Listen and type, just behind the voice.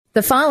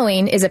The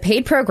following is a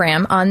paid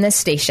program on this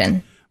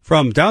station.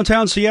 From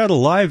downtown Seattle,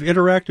 live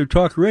interactive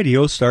talk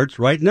radio starts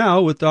right now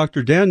with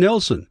Dr. Dan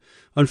Nelson.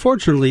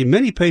 Unfortunately,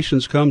 many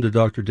patients come to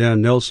Dr. Dan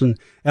Nelson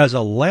as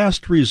a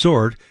last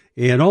resort,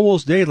 and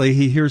almost daily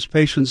he hears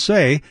patients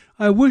say,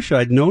 "I wish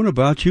I'd known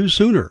about you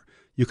sooner."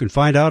 You can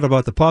find out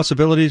about the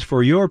possibilities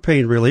for your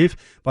pain relief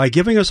by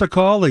giving us a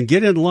call and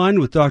get in line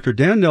with Dr.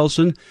 Dan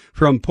Nelson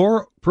from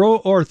Pro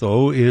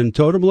Ortho in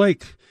Totem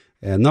Lake.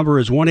 And number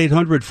is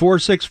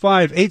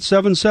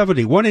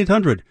 1-800-465-8770,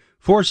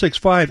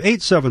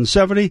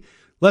 1-800-465-8770.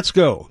 Let's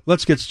go.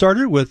 Let's get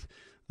started with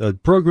the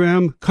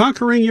program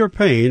Conquering Your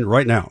Pain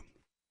right now.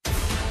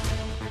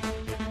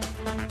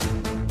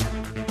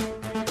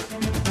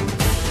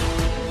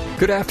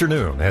 Good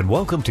afternoon, and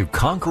welcome to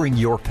Conquering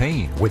Your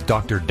Pain with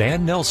Dr.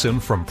 Dan Nelson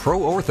from Pro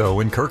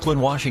Ortho in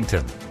Kirkland,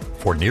 Washington.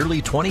 For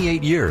nearly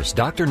 28 years,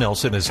 Dr.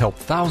 Nelson has helped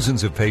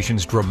thousands of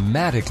patients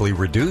dramatically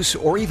reduce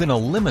or even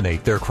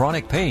eliminate their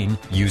chronic pain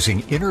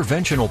using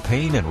interventional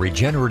pain and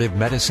regenerative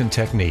medicine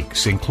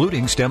techniques,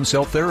 including stem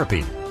cell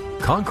therapy.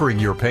 Conquering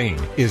Your Pain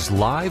is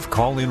live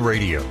call-in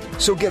radio,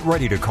 so get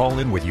ready to call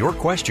in with your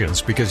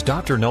questions because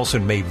Dr.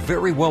 Nelson may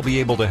very well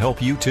be able to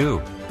help you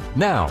too.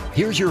 Now,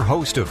 here's your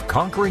host of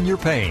Conquering Your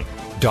Pain,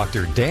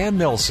 Dr. Dan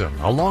Nelson,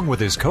 along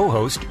with his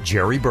co-host,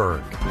 Jerry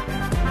Berg.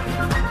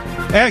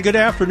 And good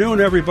afternoon,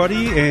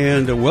 everybody,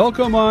 and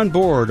welcome on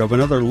board of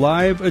another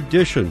live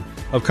edition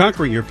of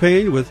Conquering Your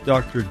Pain with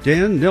Dr.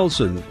 Dan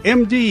Nelson,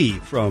 MD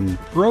from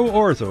Pro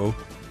Ortho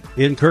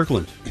in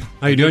Kirkland.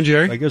 How you doing,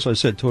 Jerry? I guess I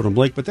said Totem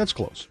Lake, but that's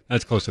close.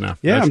 That's close enough.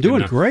 Yeah, That's I'm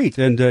doing great,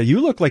 and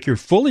you look like you're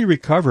fully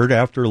recovered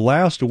after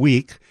last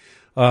week,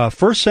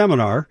 first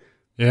seminar.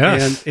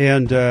 Yes.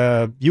 And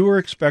you were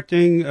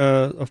expecting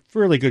a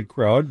fairly good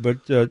crowd, but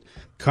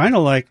kind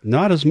of like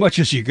not as much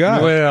as you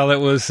got. Well, it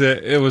was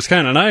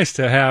kind of nice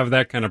to have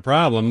that kind of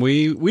problem.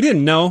 We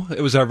didn't know.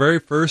 It was our very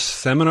first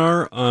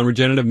seminar on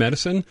regenerative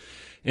medicine,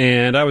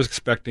 and I was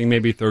expecting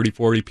maybe 30,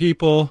 40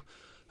 people.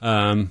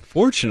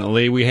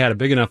 Fortunately, we had a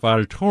big enough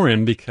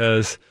auditorium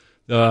because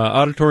the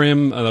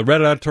auditorium, the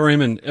Red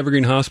Auditorium in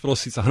Evergreen Hospital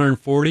seats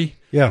 140.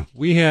 Yeah.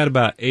 We had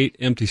about 8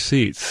 empty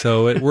seats,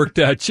 so it worked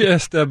out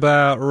just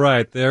about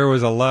right. There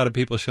was a lot of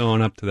people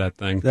showing up to that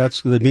thing.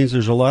 That means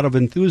there's a lot of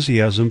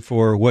enthusiasm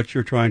for what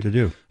you're trying to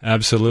do.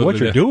 Absolutely. What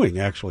you're doing,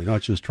 actually,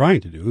 not just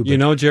trying to do. But. You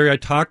know, Jerry, I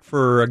talked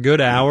for a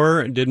good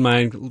hour, did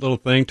my little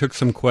thing, took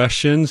some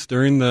questions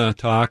during the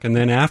talk, and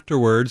then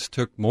afterwards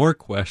took more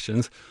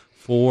questions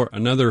for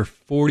another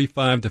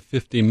 45 to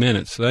 50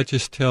 minutes. So that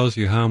just tells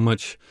you how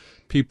much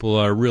people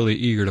are really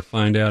eager to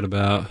find out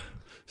about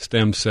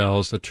stem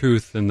cells, the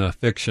truth and the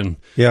fiction.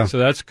 Yeah. So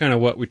that's kind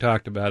of what we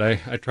talked about. I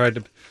tried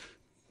to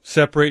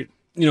separate,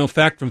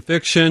 fact from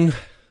fiction.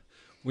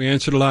 We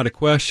answered a lot of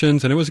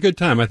questions, and it was a good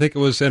time. I think it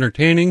was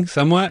entertaining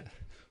somewhat.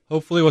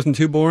 Hopefully it wasn't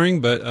too boring,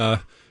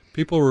 but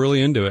people were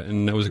really into it,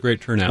 and it was a great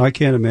turnout. I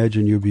can't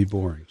imagine you'd be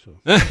boring. So.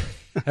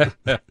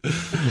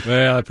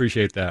 Well, I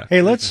appreciate that. Hey,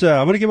 I'm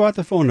going to give out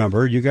the phone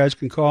number. You guys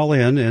can call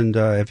in, and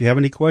if you have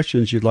any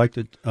questions you'd like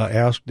to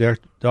ask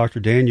Dr.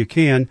 Dan, you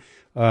can.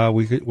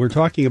 We're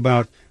talking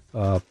about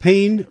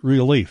pain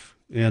relief,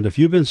 and if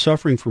you've been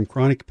suffering from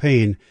chronic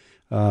pain,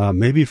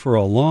 maybe for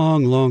a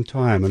long, long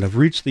time, and have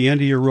reached the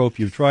end of your rope,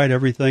 you've tried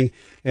everything,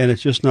 and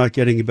it's just not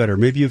getting better.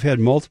 Maybe you've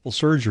had multiple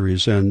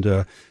surgeries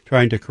and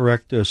trying to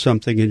correct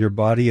something in your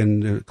body,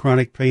 and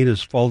chronic pain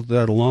has followed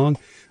that along.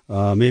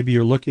 Maybe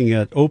you're looking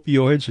at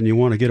opioids and you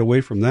want to get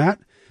away from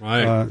that.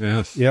 Right.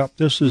 Yes. Yeah.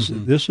 This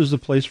is the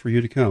place for you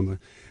to come.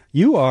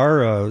 You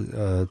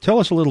are. Tell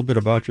us a little bit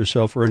about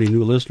yourself for any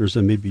new listeners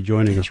that may be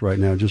joining us right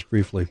now, just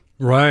briefly.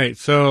 Right.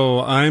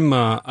 So I'm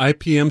a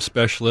IPM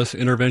specialist,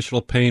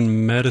 interventional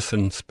pain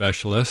medicine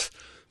specialist.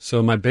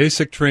 So my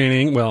basic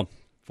training,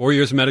 4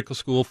 years of medical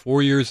school,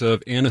 4 years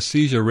of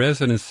anesthesia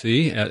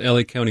residency at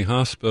LA County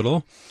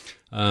Hospital.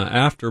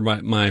 After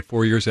my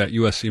 4 years at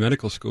USC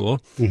Medical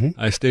School,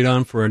 I stayed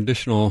on for an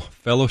additional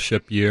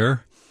fellowship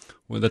year.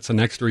 Well, that's an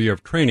extra year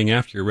of training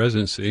after your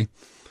residency.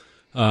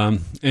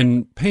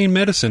 In pain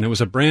medicine, it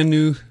was a brand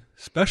new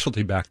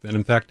specialty back then.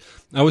 In fact,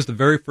 I was the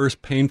very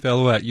first pain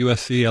fellow at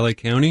USC LA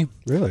County.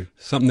 Really?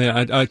 Something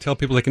that I tell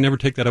people they can never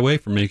take that away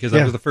from me because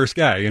I was the first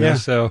guy,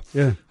 So,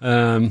 so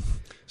it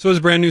was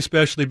a brand new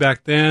specialty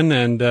back then,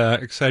 and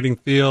exciting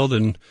field,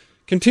 and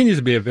continues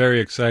to be a very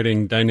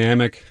exciting,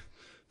 dynamic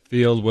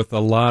field with a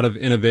lot of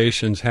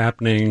innovations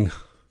happening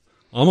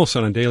almost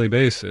on a daily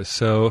basis.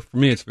 So for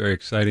me, it's very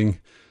exciting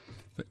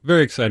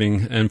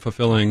and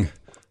fulfilling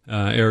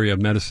area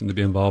of medicine to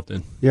be involved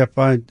in. Yep,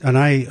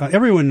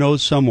 everyone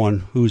knows someone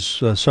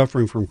who's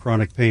suffering from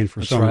chronic pain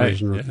for some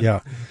reason. Yeah,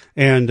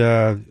 and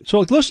so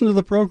listen to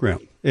the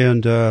program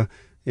and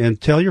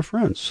tell your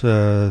friends.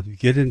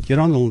 Get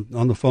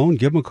on the phone.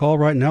 Give them a call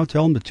right now.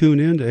 Tell them to tune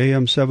in to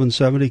AM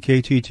 770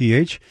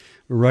 KTTH.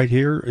 Right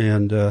here,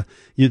 and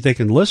they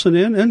can listen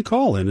in and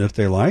call in if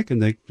they like,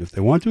 and if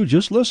they want to,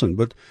 just listen.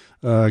 But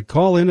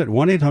call in at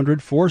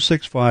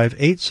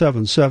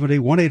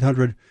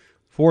 1-800-465-8770,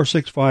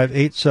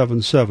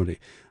 1-800-465-8770.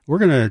 we're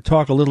going to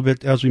talk a little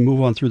bit as we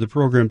move on through the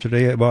program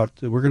today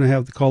about, we're going to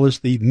have to call this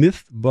the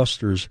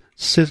Mythbusters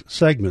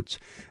segments.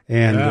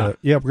 And,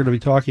 we're going to be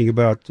talking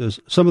about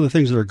some of the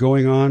things that are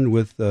going on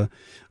with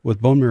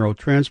bone marrow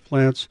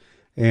transplants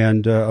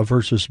and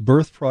versus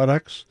birth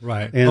products.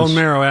 Right. And bone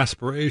marrow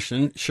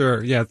aspiration,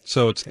 sure. Yeah,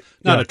 so it's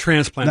not a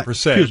transplant per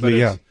se, but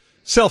it's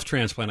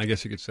self-transplant, I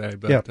guess you could say.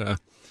 But,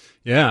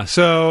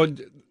 so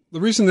the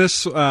reason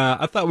this,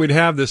 I thought we'd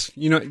have this,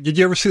 did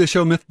you ever see the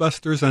show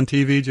Mythbusters on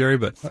TV, Jerry?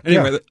 But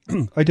anyway.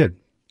 I did.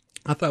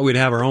 I thought we'd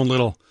have our own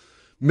little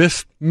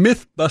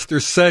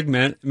Mythbusters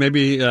segment.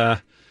 Maybe,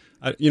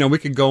 we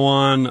could go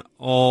on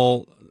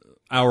all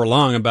hour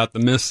long about the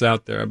myths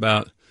out there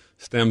about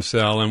stem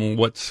cell and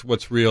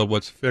what's real,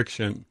 what's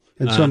fiction.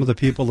 And some of the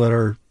people that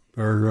are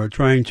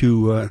trying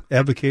to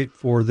advocate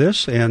for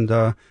this and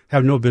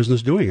have no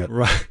business doing it.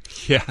 Right.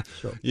 Yeah.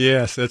 So.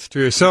 Yes, that's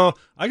true. So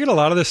I get a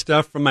lot of this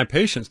stuff from my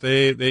patients.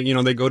 They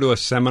go to a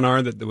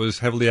seminar that was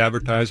heavily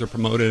advertised or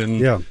promoted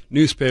in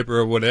newspaper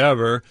or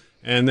whatever,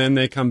 and then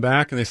they come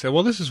back and they say,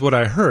 well, this is what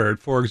I heard.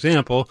 For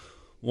example,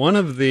 one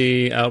of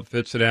the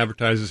outfits that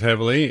advertises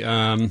heavily,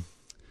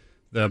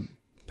 the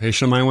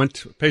patient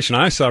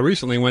I saw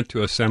recently went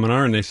to a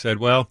seminar, and they said,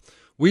 well,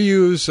 we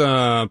use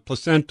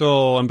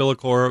placental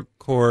umbilical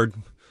cord,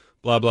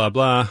 blah, blah,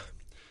 blah,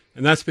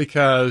 and that's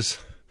because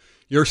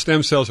your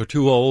stem cells are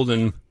too old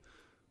and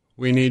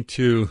we need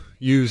to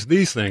use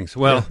these things.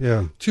 Well,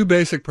 two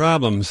basic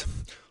problems.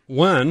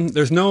 One,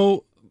 there's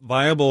no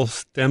viable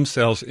stem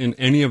cells in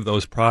any of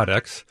those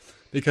products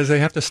because they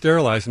have to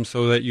sterilize them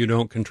so that you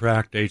don't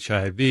contract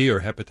HIV or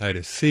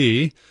hepatitis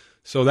C.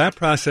 So that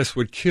process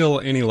would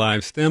kill any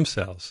live stem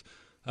cells.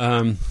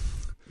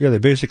 They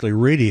basically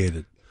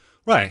radiated.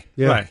 Right,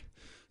 right.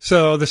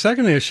 So the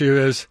second issue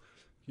is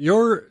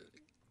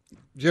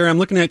Jerry, I'm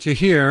looking at you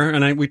here,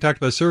 and we talked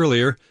about this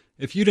earlier.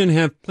 If you didn't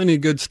have plenty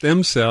of good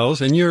stem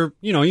cells, and you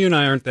and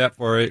I aren't that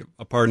far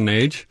apart in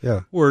age.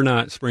 Yeah. We're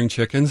not spring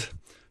chickens.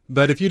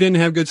 But if you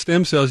didn't have good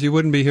stem cells, you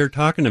wouldn't be here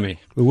talking to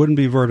me. We wouldn't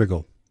be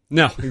vertical.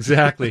 No,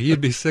 exactly.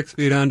 You'd be 6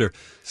 feet under.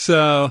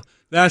 So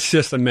that's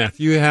just a myth.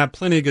 You have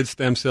plenty of good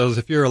stem cells.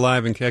 If you're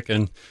alive and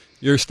kicking,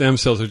 your stem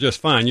cells are just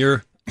fine.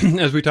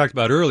 As we talked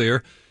about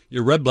earlier,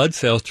 your red blood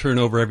cells turn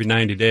over every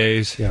 90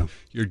 days. Yeah.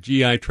 Your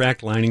GI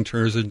tract lining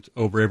turns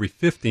over every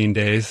 15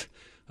 days.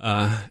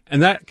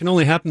 And that can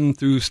only happen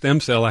through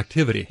stem cell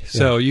activity.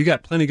 So you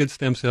got plenty of good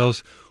stem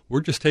cells.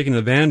 We're just taking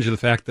advantage of the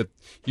fact that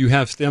you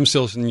have stem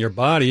cells in your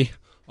body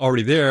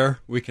already there.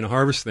 We can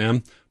harvest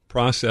them,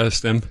 process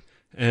them,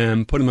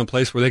 and put them in a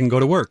place where they can go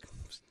to work.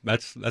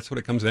 That's what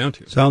it comes down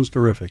to. Sounds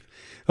terrific.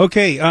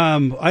 Okay,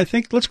 I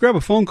think let's grab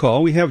a phone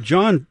call. We have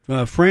John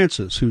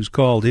Francis who's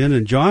called in,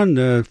 and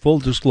John, full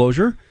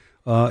disclosure,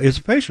 is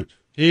a patient.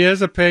 He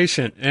is a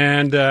patient,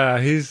 and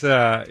he's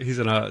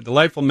a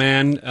delightful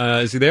man.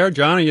 Is he there?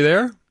 John, are you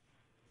there?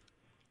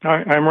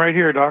 I'm right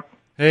here, Doc.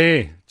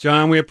 Hey,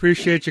 John, we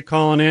appreciate you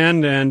calling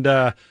in, and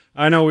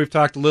I know we've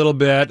talked a little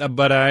bit,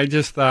 but I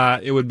just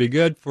thought it would be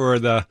good for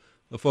the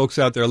folks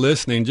out there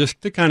listening just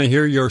to kind of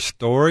hear your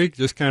story,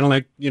 just kind of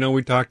like,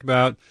 we talked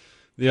about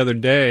the other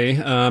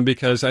day,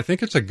 because I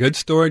think it's a good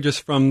story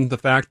just from the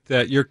fact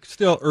that you're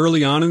still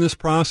early on in this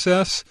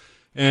process,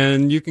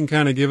 and you can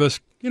kind of give us,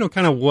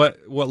 kind of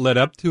what led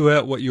up to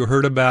it, what you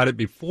heard about it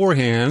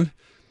beforehand,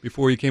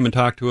 before you came and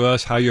talked to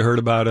us, how you heard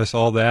about us,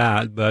 all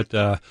that. But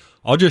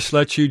I'll just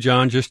let you,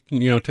 John, just,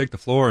 take the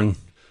floor and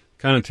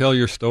kind of tell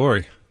your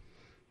story.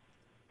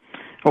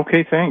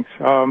 Okay, thanks.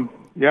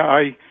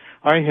 I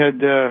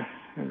had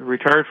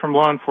retired from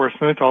law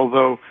enforcement,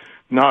 although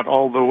not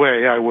all the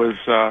way. I was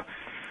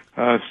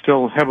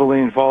still heavily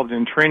involved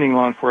in training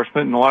law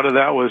enforcement, and a lot of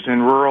that was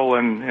in rural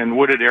and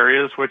wooded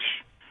areas, which,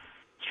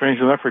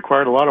 strangely enough,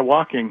 required a lot of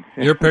walking.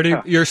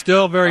 You're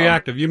still very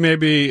active. You may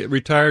be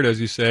retired,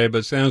 as you say, but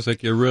it sounds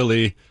like you're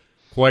really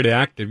quite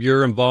active.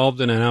 You're involved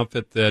in an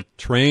outfit that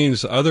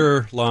trains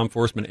other law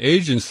enforcement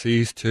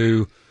agencies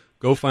to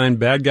go find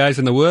bad guys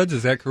in the woods.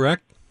 Is that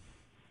correct?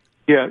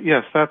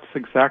 Yes, that's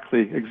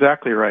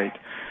exactly right.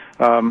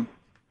 So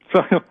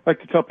I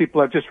like to tell people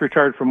I've just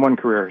retired from one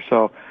career.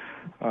 So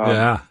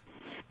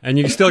and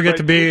you still get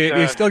to be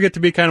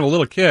kind of a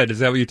little kid. Is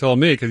that what you told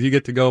me? Because you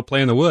get to go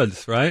play in the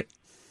woods, right?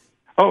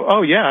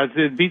 Oh yeah,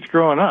 it beats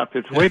growing up.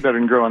 It's way better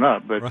than growing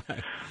up. But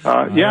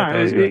right.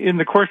 In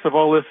the course of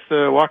all this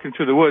walking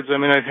through the woods, I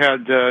mean, I've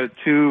had 2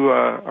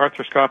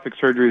 arthroscopic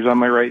surgeries on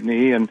my right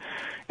knee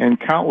and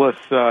countless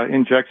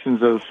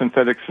injections of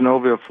synthetic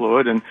synovial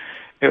fluid, and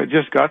it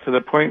just got to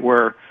the point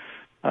where,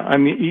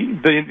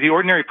 the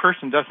ordinary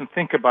person doesn't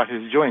think about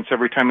his joints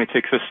every time he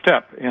takes a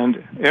step.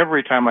 And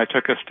every time I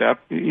took a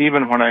step,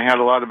 even when I had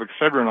a lot of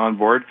Excedrin on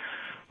board,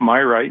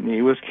 my right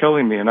knee was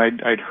killing me. And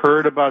I'd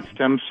heard about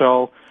stem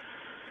cell.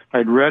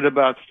 I'd read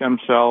about stem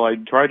cell. I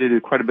tried to do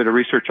quite a bit of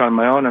research on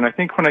my own. And I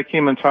think when I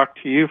came and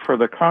talked to you for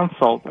the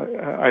consult,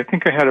 I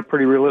think I had a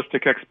pretty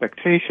realistic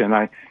expectation.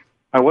 I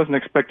wasn't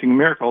expecting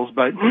miracles,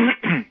 but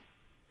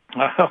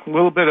a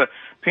little bit of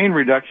pain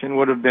reduction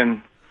would have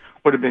been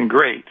would have been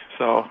great.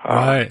 So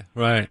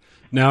right.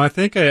 Now I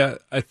think I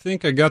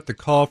got the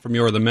call from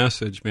you, or the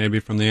message maybe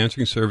from the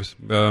answering service,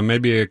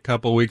 maybe a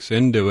couple weeks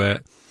into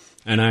it,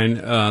 and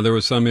there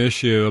was some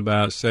issue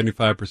about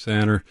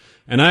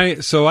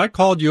 75%, so I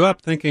called you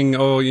up thinking,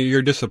 oh,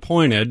 you're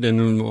disappointed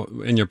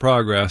in your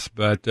progress,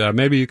 but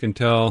maybe you can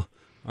tell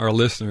our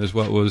listeners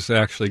what was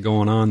actually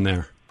going on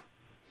there.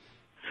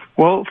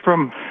 Well,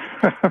 from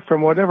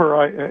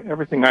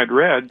everything I'd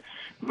read,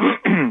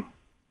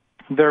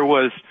 there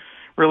was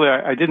really,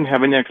 I didn't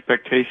have any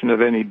expectation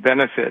of any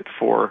benefit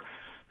for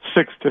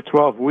 6 to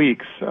 12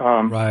 weeks.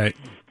 Right.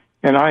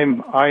 And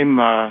I'm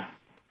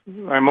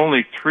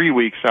only 3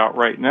 weeks out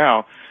right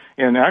now.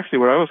 And actually,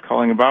 what I was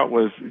calling about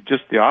was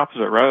just the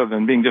opposite. Rather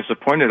than being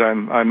disappointed,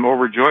 I'm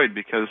overjoyed,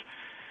 because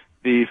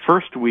the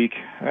first week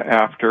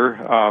after,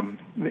 and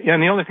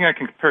the only thing I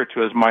can compare it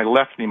to is my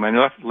left knee. My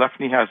left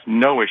knee has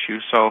no issue,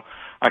 so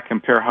I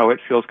compare how it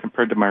feels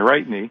compared to my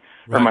right knee,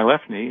 or my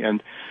left knee.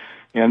 And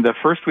the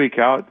first week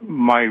out,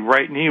 my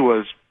right knee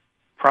was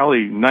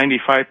probably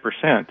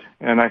 95%.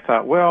 And I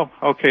thought, well,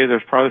 okay,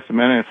 there's probably some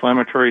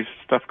anti-inflammatory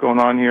stuff going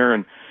on here,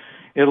 and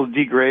it'll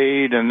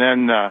degrade, and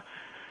then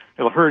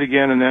it'll hurt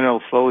again, and then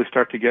it'll slowly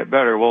start to get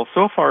better. Well,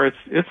 so far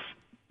it's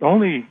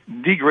only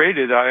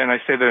degraded, and I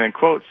say that in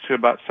quotes, to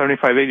about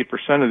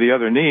 75-80% of the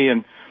other knee,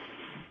 and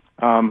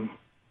I'm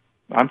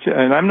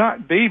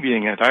not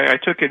babying it. I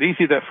took it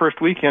easy that first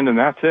weekend, and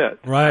that's it.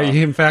 Right.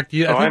 In fact,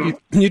 I think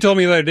you told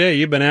me the other day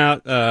you've been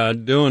out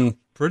doing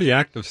pretty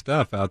active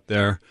stuff out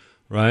there,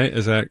 right?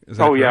 Is that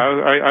Oh, correct?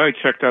 yeah. I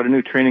checked out a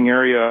new training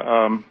area,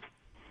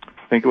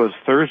 I think it was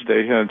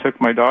Thursday, and took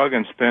my dog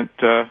and spent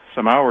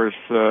some hours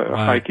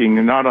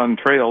hiking, not on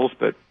trails,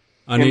 but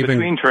in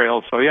between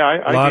trails. So,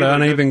 yeah. A lot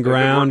of uneven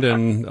ground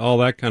and all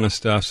that kind of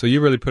stuff. So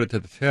you really put it to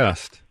the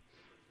test.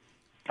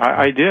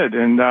 I did,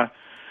 and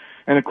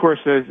of course,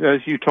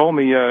 as you told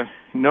me,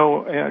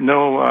 no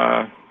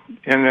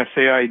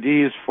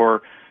NSAIDs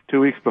for 2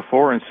 weeks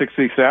before and 6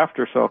 weeks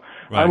after. So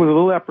I was a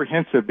little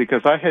apprehensive,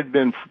 because I had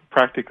been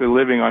practically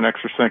living on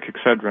extrasonic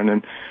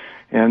Excedrin,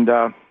 and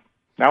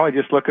now I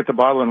just look at the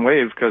bottle and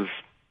wave, because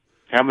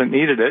I haven't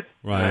needed it.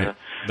 Right.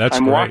 That's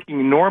I'm great.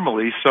 walking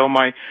normally, so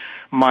my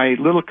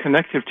little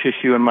connective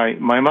tissue and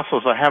my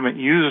muscles I haven't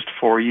used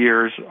for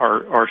years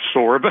are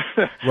sore, but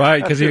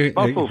right, because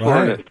muscle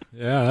soreness.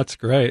 Yeah, that's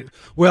great.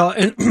 Well,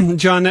 and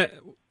John, I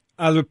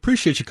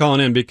appreciate you calling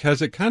in,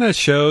 because it kind of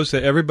shows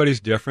that everybody's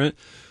different.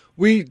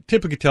 We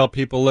typically tell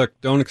people,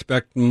 look, don't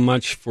expect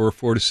much for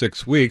 4 to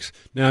 6 weeks.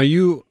 Now,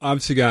 you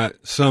obviously got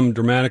some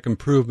dramatic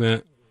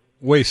improvement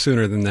way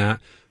sooner than that.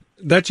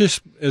 That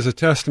just is a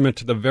testament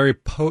to the very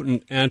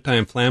potent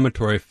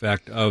anti-inflammatory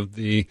effect of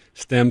the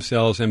stem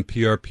cells and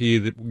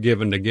PRP that were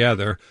given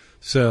together.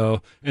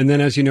 So, and then,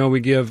 as you know,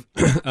 we give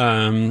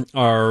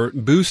our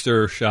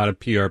booster shot of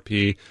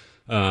PRP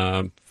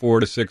 4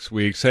 to 6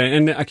 weeks.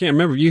 And I can't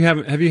remember.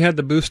 Have you had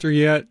the booster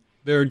yet,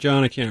 there,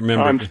 John? I can't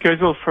remember. I'm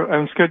scheduled for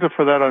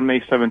that on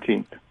May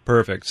 17th.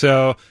 Perfect.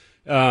 So.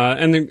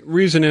 And the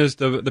reason is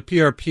the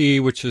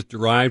PRP, which is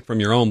derived from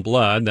your own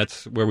blood.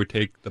 That's where we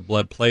take the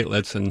blood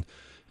platelets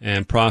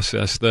and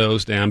process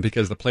those down,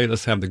 because the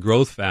platelets have the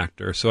growth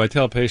factor. So I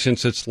tell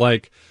patients it's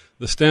like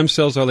the stem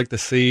cells are like the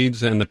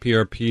seeds, and the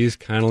PRP is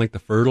kind of like the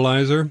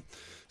fertilizer.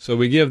 So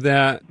we give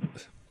the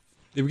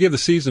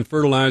seeds and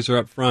fertilizer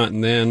up front,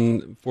 and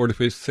then 4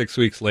 to 6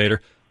 weeks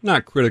later,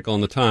 not critical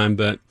in the time,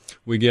 but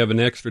we give an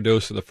extra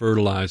dose of the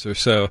fertilizer.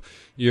 So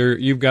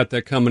you've got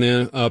that coming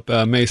in up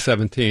May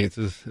 17th.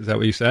 Is that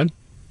what you said?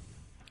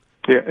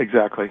 Yeah,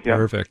 exactly. Yeah.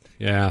 Perfect.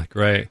 Yeah,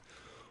 great.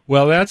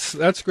 Well,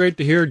 that's great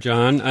to hear,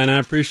 John, and I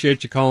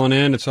appreciate you calling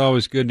in. It's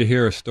always good to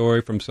hear a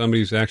story from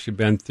somebody who's actually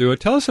been through it.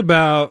 Tell us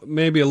about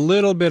maybe a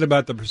little bit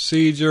about the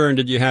procedure, and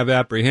did you have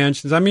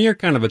apprehensions? I mean, you're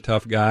kind of a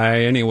tough guy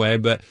anyway,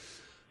 but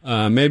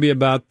maybe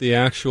about the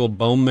actual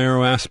bone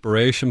marrow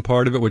aspiration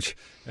part of it, which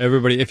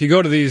everybody, if you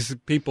go to these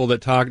people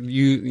that talk,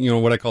 you know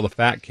what I call the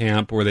fat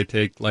camp, where they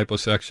take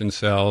liposuction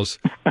cells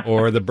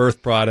or the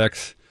birth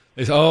products,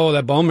 they say, oh,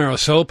 that bone marrow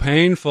is so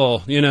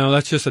painful. You know,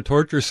 that's just a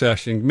torture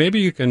session.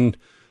 Maybe you can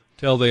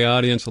tell the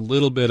audience a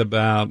little bit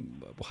about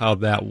how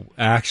that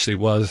actually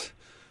was,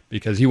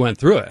 because you went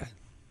through it.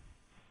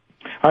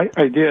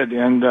 I did,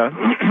 and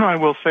I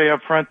will say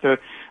up front that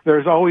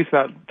there's always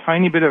that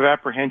tiny bit of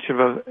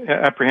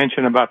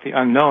apprehension about the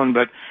unknown,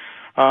 but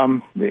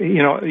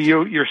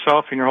you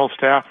yourself and your whole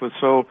staff was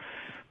so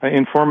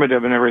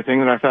informative and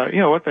everything that I thought,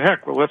 what the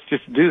heck? Well, let's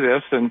just do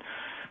this. And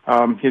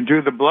you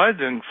drew the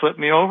blood and flipped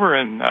me over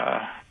and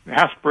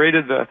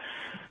aspirated the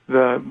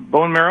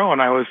bone marrow,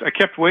 and I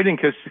kept waiting,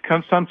 because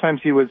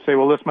sometimes you would say,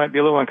 well, this might be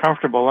a little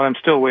uncomfortable, and I'm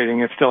still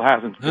waiting. It still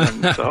hasn't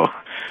been. So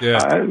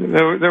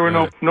there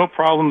were no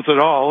problems at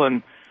all.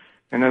 And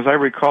as I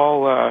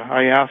recall,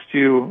 I asked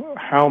you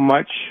how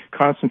much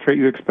concentrate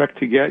you expect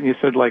to get, and you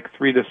said like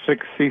 3 to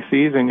 6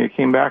 cc's, and you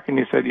came back and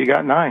you said you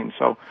got 9.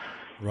 So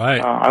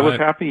I was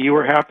happy, you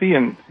were happy,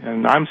 and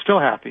I'm still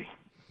happy.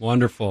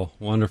 Wonderful,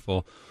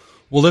 wonderful.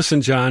 Well,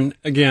 listen, John,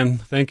 again,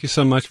 thank you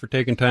so much for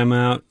taking time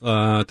out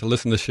to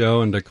listen to the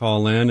show and to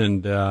call in,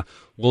 and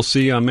we'll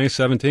see you on May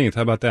 17th.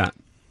 How about that?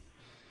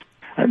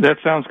 That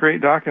sounds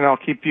great, Doc, and I'll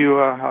keep you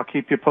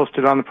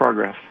posted on the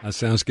progress. That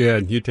sounds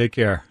good. You take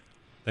care.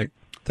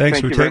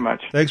 Thank you very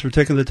much. Thanks for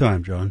taking the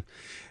time, John.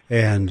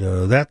 And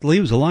that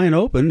leaves a line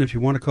open if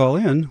you want to call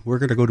in. We're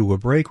going to go to a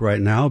break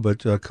right now,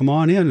 but come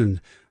on in and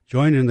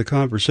join in the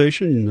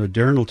conversation.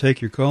 Darren will take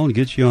your call and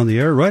get you on the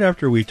air. Right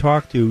after we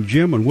talk to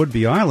Jim on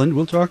Woodby Island,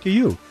 we'll talk to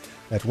you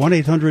at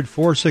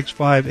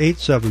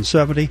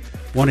 1-800-465-8770,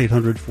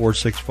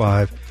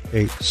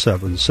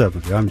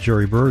 1-800-465-8770. I'm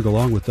Jerry Berg,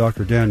 along with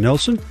Dr. Dan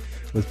Nelson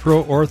with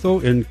Pro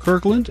Ortho in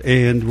Kirkland,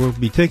 and we'll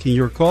be taking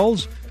your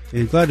calls.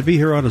 And glad to be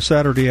here on a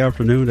Saturday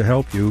afternoon to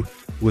help you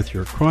with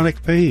your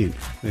chronic pain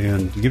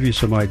and to give you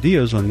some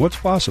ideas on what's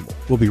possible.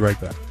 We'll be right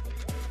back.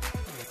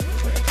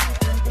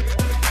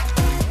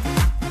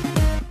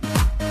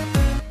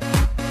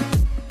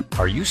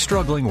 Are you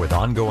struggling with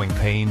ongoing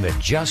pain that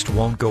just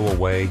won't go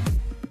away?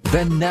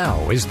 Then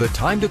now is the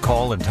time to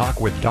call and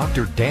talk with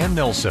Dr. Dan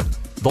Nelson.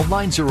 The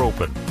lines are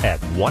open at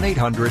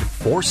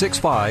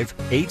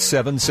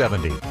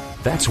 1-800-465-8770.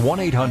 That's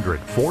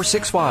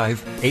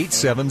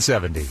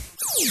 1-800-465-8770.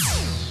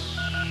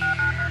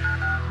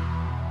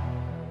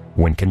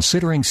 When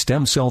considering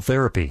stem cell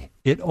therapy,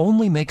 it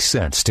only makes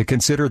sense to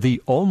consider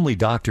the only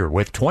doctor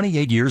with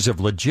 28 years of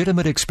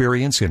legitimate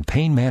experience in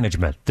pain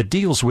management that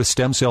deals with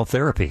stem cell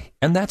therapy,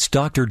 and that's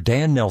Dr.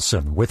 Dan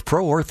Nelson with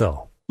Pro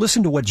Ortho.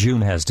 Listen to what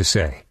June has to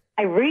say.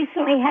 I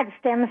recently had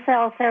stem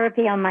cell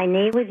therapy on my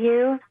knee with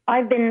you.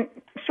 I've been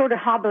sort of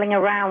hobbling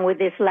around with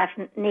this left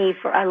knee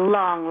for a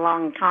long,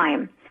 long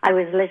time. I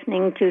was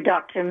listening to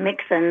Dr.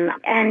 Mixon,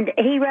 and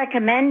he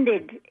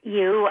recommended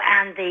you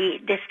and the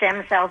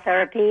stem cell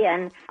therapy,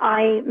 and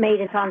I made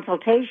a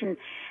consultation.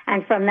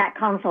 And from that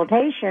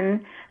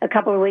consultation, a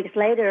couple of weeks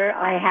later,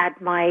 I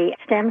had my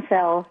stem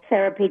cell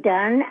therapy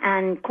done,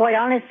 and quite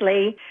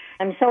honestly,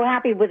 I'm so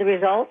happy with the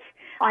results.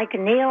 I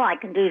can kneel, I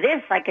can do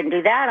this, I can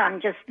do that.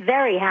 I'm just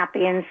very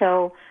happy, and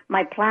so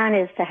my plan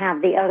is to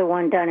have the other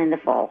one done in the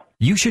fall.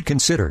 You should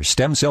consider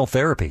stem cell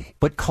therapy,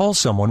 but call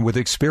someone with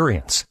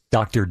experience.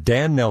 Dr.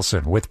 Dan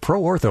Nelson with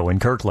Pro Ortho in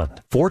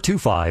Kirkland,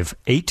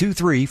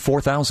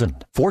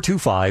 425-823-4000,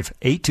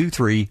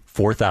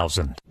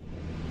 425-823-4000.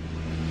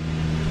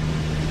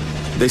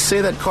 They say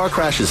that car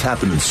crashes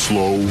happen in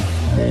slow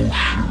motion.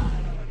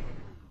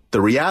 The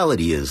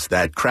reality is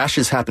that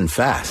crashes happen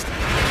fast.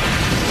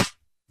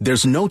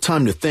 There's no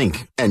time to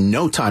think and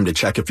no time to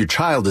check if your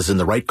child is in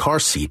the right car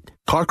seat.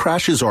 Car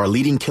crashes are a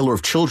leading killer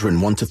of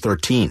children 1 to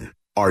 13.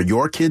 Are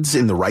your kids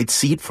in the right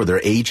seat for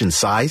their age and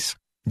size?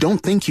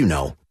 Don't think you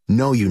know.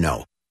 Know you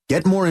know.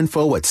 Get more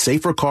info at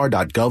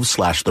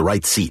safercar.gov/the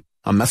right seat.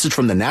 A message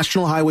from the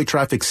National Highway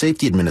Traffic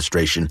Safety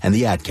Administration and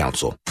the Ad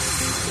Council.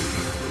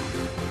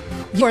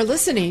 You're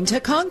listening to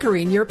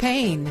Conquering Your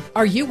Pain.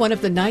 Are you one of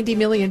the 90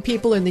 million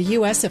people in the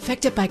U.S.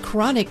 affected by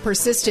chronic,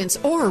 persistent,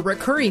 or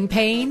recurring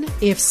pain?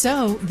 If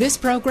so, this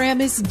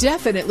program is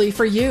definitely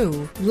for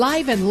you.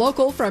 Live and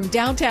local from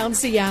downtown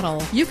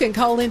Seattle, you can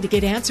call in to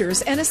get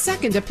answers and a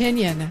second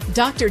opinion.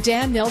 Dr.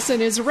 Dan Nelson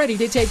is ready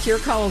to take your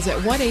calls at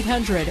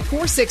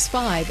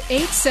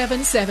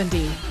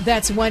 1-800-465-8770.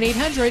 That's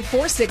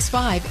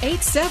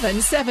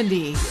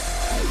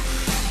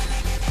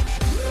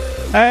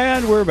 1-800-465-8770.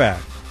 And we're back.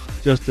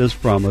 Just as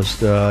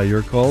promised,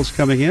 your calls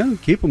coming in.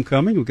 Keep them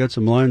coming. We've got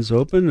some lines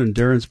open, and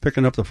Darren's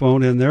picking up the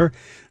phone in there.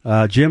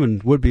 Jim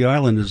in Woodby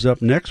Island is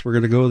up next. We're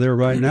going to go there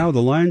right now.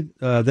 The line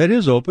that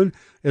is open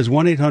is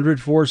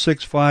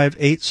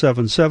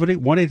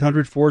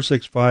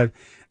 1-800-465-8770,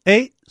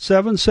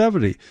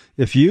 1-800-465-8770.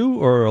 If you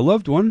or a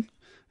loved one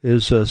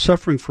is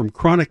suffering from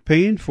chronic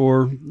pain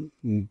for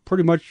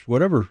pretty much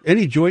whatever,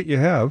 any joint you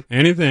have.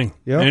 Anything,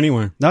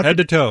 anywhere, head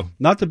to toe.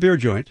 Not the beer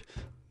joint,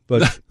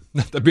 but...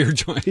 Not the beer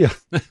joint. Yeah.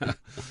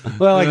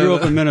 Well, I grew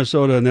up in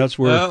Minnesota, and that's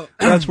where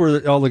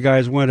all the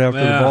guys went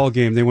after the ball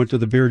game. They went to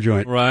the beer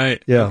joint.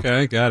 Right. Yeah.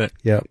 Okay, got it.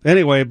 Yeah.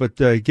 Anyway, but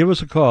give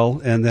us a call,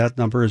 and that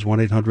number is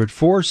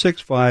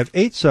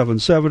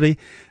 1-800-465-8770.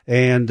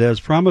 And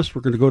as promised,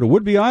 we're going to go to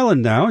Woodby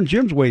Island now, and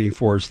Jim's waiting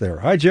for us there.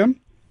 Hi, Jim.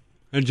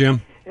 Hey,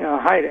 Jim.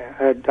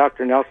 Hi,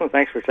 Dr. Nelson.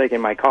 Thanks for taking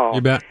my call.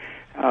 You bet.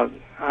 I've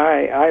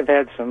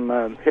had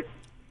some hip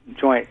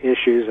joint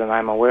issues, and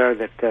I'm aware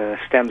that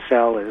stem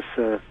cell is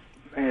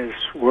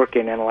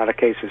working in a lot of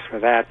cases for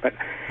that. But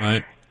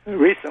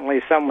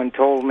recently someone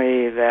told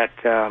me that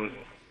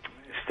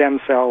stem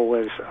cell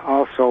was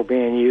also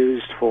being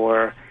used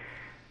for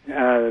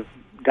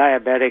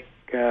diabetic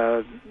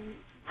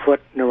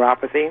foot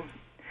neuropathy.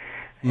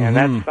 And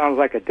that sounds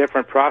like a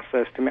different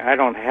process to me. I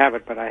don't have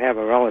it, but I have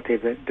a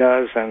relative that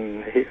does,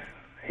 and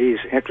he's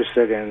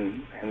interested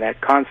in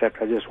that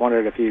concept. I just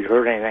wondered if you'd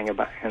heard anything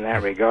about in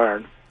that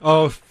regard.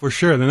 Oh, for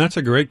sure. Then that's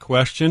a great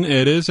question.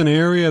 It is an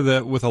area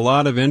that with a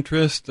lot of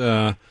interest.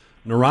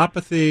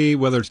 Neuropathy,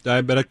 whether it's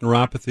diabetic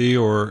neuropathy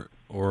or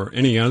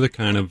any other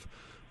kind of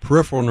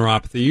peripheral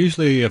neuropathy,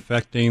 usually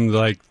affecting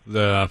like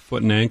the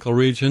foot and ankle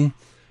region,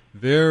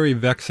 very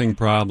vexing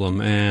problem.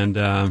 And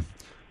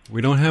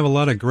we don't have a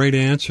lot of great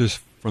answers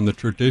from the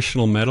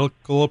traditional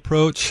medical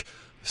approach.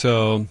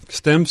 So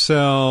stem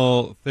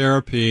cell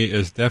therapy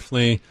is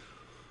definitely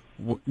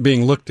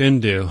being looked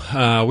into.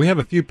 We have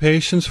a few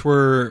patients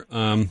we're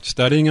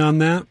studying on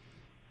that.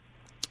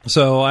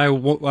 So I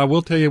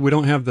will tell you, we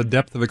don't have the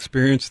depth of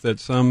experience that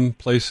some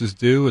places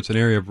do. It's an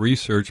area of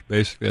research,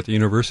 basically, at the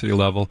university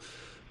level.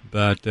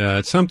 But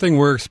it's something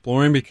we're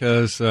exploring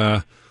because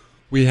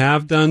we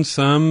have done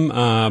some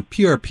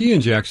PRP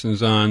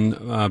injections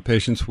on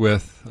patients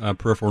with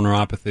peripheral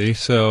neuropathy,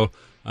 so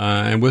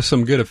and with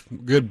some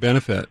good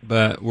benefit.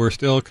 But we're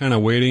still kind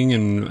of waiting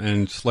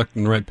and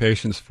selecting the right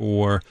patients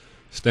for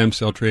stem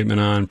cell treatment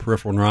on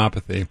peripheral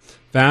neuropathy.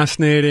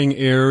 Fascinating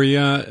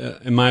area,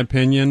 in my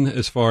opinion,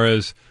 as far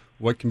as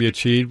what can be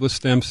achieved with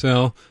stem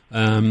cell.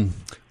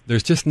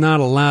 There's just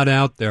not a lot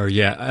out there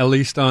yet, at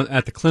least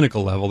at the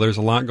clinical level. There's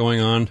a lot going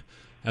on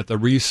at the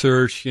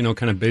research, kind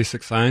of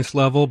basic science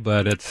level,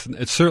 but it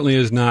certainly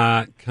is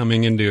not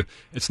coming into,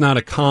 it's not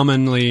a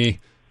commonly,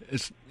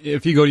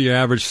 if you go to your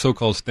average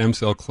so-called stem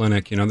cell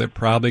clinic, they're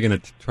probably going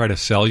to try to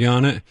sell you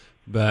on it,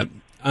 but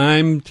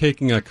I'm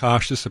taking a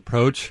cautious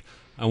approach.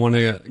 I want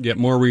to get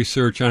more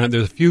research on it.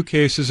 There's a few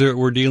cases that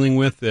we're dealing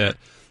with that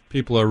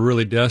people are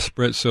really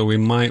desperate, so we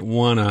might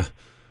want to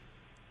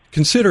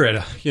consider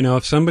it.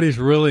 If somebody's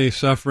really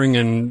suffering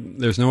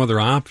and there's no other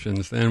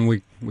options, then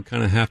we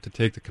kind of have to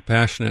take the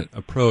compassionate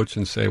approach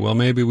and say, well,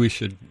 maybe we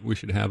should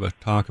have a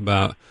talk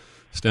about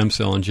stem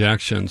cell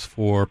injections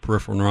for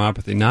peripheral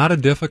neuropathy. Not a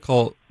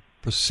difficult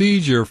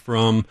procedure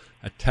from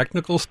a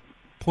technical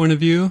point of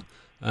view,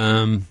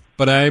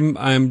 but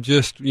I'm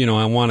just,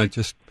 I want to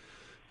just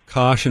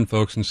caution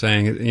folks in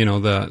saying,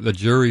 the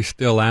jury's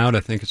still out.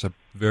 I think it's a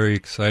very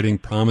exciting,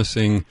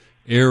 promising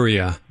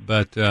area,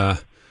 but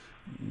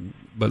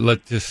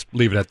let's just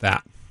leave it at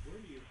that.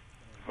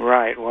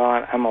 Right.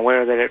 Well, I'm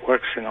aware that it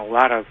works in a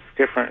lot of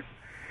different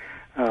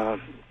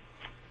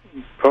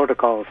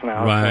protocols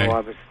now. Right.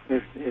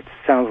 So it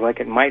sounds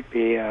like it might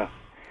be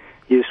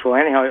useful.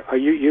 Anyhow,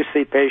 you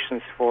see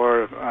patients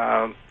for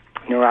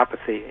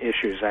neuropathy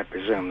issues, I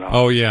presume, though.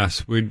 Oh,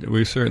 yes,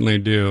 we certainly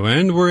do.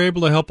 And we're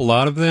able to help a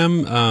lot of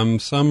them.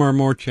 Some are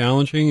more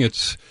challenging.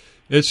 It's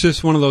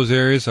just one of those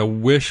areas I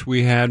wish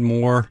we had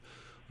more.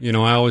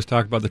 I always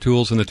talk about the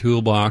tools in the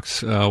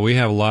toolbox. We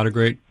have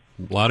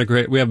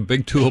we have a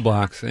big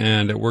toolbox,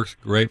 and it works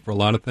great for a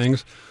lot of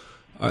things.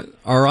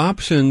 Our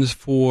options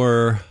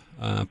for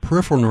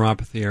peripheral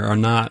neuropathy are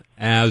not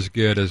as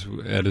good as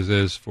it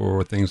is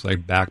for things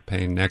like back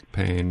pain, neck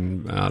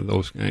pain,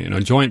 those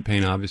joint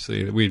pain.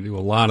 Obviously, we do a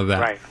lot of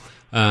that.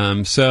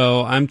 Right.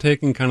 So I'm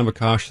taking kind of a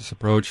cautious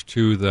approach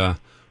to the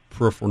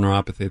peripheral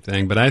neuropathy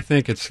thing, but I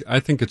think it's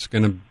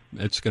going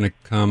to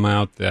come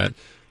out that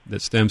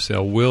stem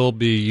cell will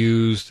be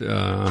used,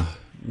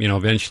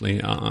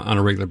 eventually on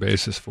a regular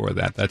basis for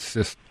that. That's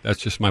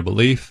just my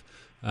belief.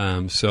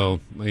 So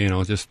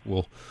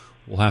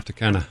we'll have to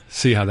kind of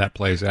see how that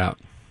plays out.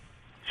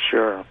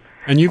 Sure.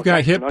 And you've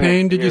got hip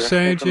pain, did you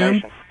say,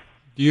 Jim?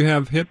 Do you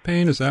have hip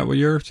pain? Is that what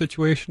your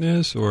situation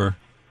is, or?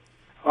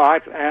 Well, I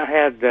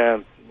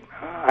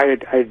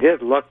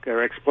did look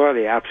or explore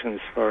the options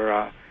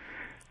for.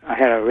 I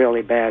had a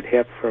really bad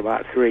hip for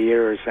about 3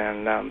 years,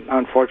 and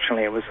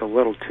unfortunately, it was a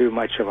little too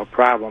much of a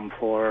problem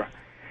for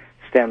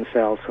stem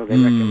cells, so they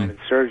recommended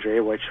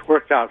surgery, which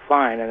worked out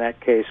fine in that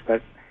case.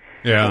 But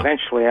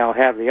eventually, I'll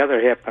have the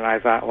other hip, and I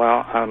thought,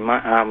 well,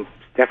 I'm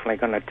definitely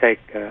going to take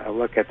a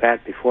look at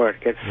that before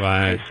it gets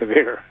too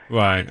severe.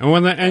 Right,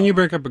 and you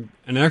bring up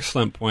an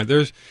excellent point.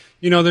 There's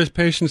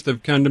patients that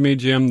have come to me,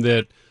 Jim,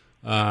 that.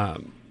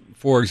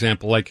 For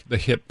example, like the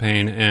hip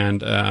pain,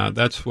 and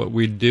that's what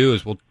we do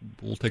is we'll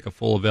take a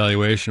full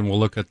evaluation. We'll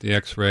look at the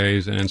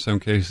X-rays and in some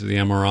cases the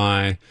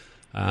MRI.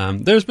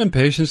 There's been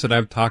patients that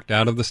I've talked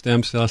out of the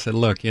stem cell. I said,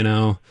 look,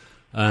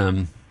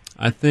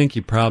 I think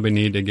you probably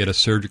need to get a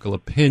surgical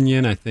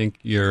opinion. I think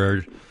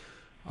your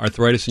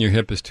arthritis in your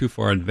hip is too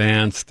far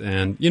advanced.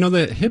 And,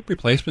 the hip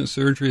replacement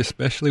surgery,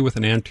 especially with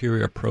an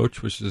anterior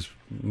approach, which is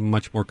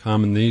much more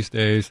common these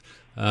days,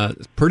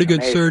 it's pretty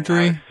good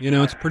surgery.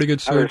 It's pretty good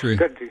surgery.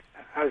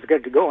 I was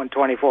good to go in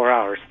 24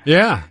 hours.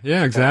 Yeah,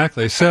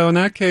 exactly. So in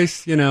that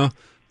case,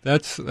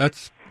 that's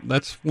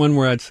one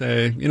where I'd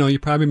say, you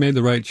probably made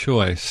the right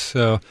choice.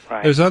 So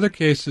there's other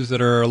cases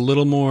that are a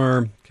little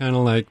more kind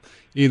of like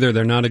either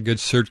they're not a good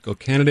surgical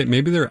candidate.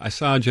 Maybe I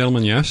saw a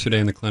gentleman yesterday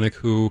in the clinic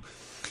who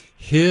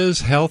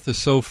his health is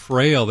so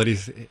frail that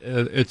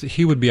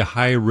he would be a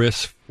high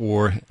risk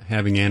for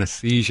having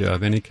anesthesia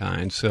of any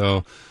kind.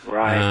 So,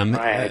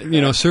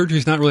 surgery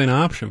is not really an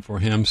option for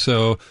him.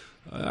 So.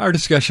 Our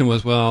discussion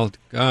was, well,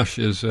 gosh,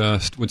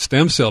 would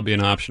stem cell be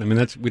an option? I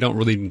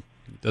mean,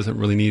 doesn't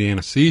really need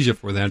anesthesia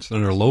for that. It's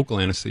under local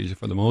anesthesia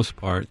for the most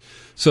part.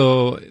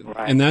 So,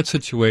 in that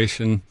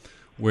situation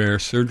where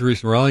surgery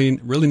is really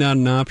not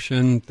an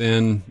option,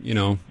 then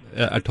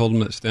I told him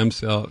that stem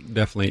cell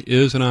definitely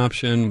is an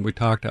option. We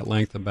talked at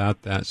length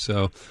about that.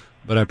 So,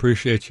 but I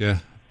appreciate you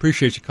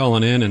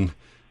calling in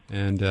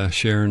and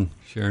sharing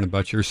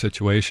about your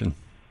situation.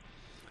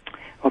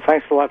 Well,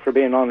 thanks a lot for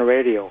being on the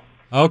radio.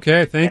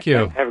 Okay, thank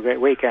you. Have a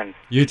great weekend.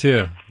 You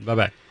too.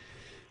 Bye-bye.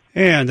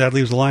 And that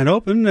leaves the line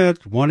open at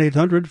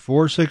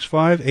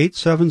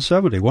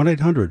 1-800-465-8770.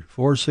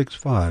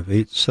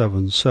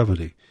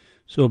 1-800-465-8770.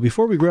 So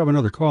before we grab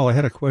another call, I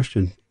had a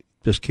question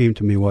just came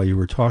to me while you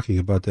were talking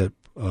about that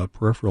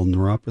peripheral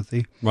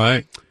neuropathy.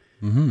 Right.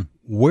 Mm-hmm.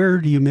 Where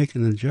do you make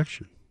an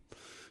injection?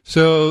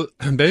 So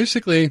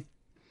basically,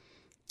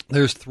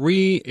 there's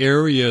 3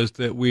 areas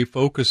that we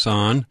focus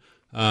on.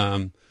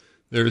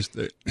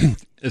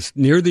 It's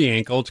near the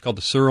ankle. It's called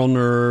the sural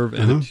nerve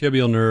and the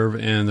tibial nerve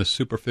and the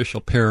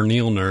superficial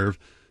peroneal nerve.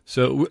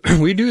 So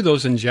we do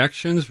those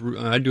injections.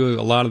 I do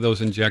a lot of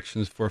those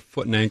injections for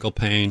foot and ankle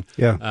pain.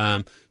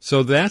 Yeah.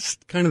 So that's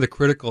kind of the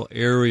critical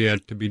area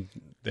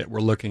that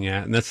we're looking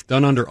at, and that's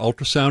done under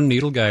ultrasound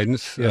needle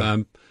guidance. Yeah.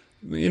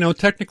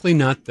 Technically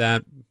not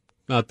that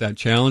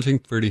challenging.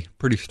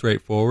 Pretty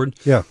straightforward.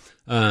 Yeah.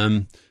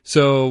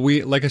 So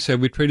like I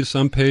said, we treated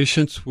some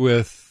patients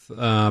with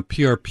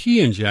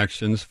PRP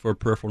injections for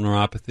peripheral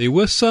neuropathy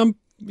with some,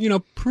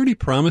 pretty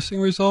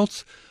promising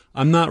results.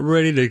 I'm not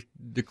ready to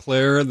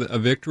declare a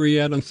victory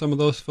yet on some of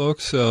those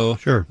folks. So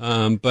sure.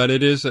 But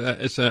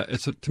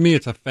to me,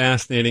 it's a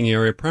fascinating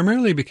area,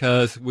 primarily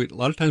because a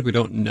lot of times we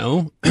don't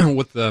know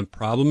what the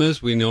problem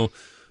is. We know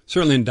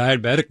certainly in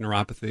diabetic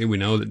neuropathy, we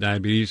know that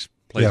diabetes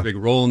plays a big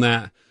role in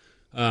that.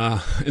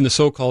 In the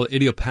so-called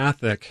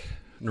idiopathic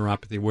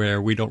neuropathy,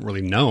 where we don't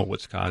really know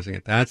what's causing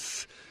it,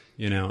 that's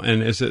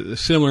and is it a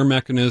similar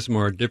mechanism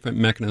or a different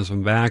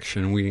mechanism of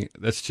action?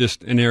 That's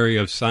just an area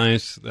of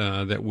science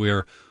that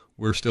we're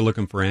still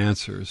looking for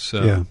answers.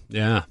 So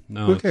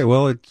Okay,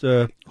 well, it's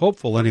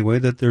hopeful anyway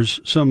that there's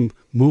some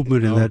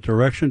movement in that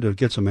direction to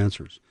get some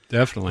answers.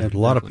 Definitely. And a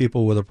lot of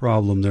people with a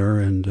problem there,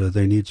 and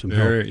they need some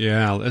help.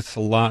 Yeah, it's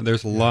a lot.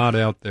 There's a lot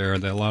out there.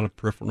 There are a lot of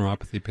peripheral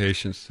neuropathy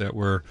patients that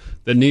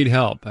need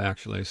help,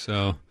 actually.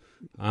 So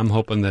I'm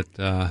hoping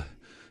that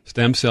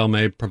stem cell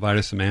may provide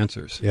us some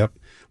answers. Yep.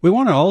 We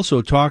want to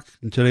also talk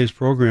in today's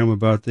program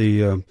about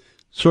the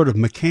sort of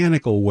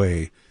mechanical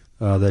way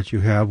that you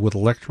have with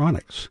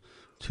electronics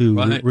to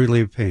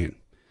relieve pain.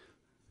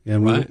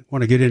 And we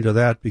want to get into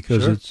that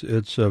because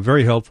it's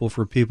very helpful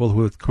for people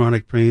who with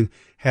chronic pain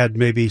had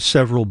maybe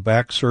several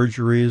back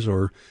surgeries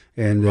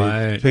and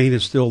the pain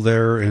is still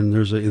there, and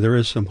there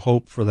is some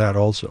hope for that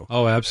also.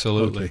 Oh,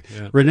 absolutely. Okay.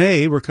 Yeah.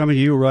 Renee, we're coming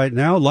to you right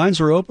now. Lines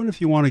are open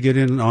if you want to get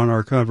in on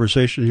our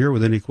conversation here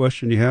with any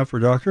question you have for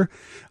Doctor.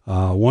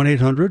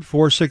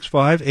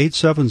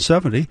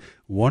 1-800-465-8770.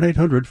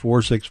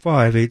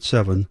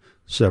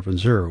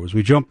 1-800-465-8770. As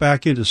we jump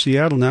back into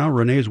Seattle now,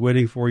 Renee's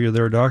waiting for you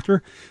there,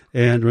 Doctor.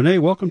 And Renee,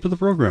 welcome to the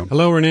program.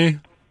 Hello, Renee.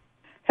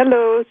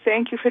 Hello.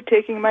 Thank you for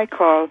taking my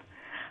call.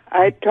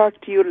 I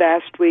talked to you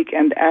last week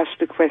and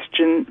asked a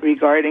question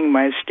regarding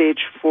my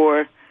stage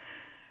 4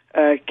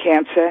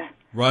 cancer.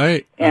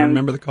 Right. I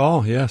remember the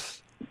call,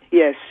 yes.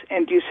 Yes,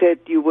 and you said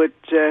you would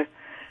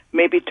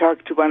maybe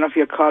talk to one of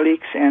your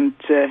colleagues and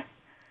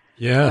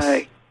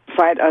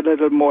find out a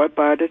little more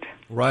about it.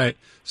 Right.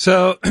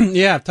 So,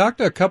 I've talked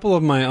to a couple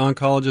of my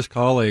oncologist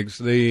colleagues.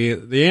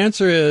 The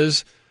answer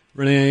is,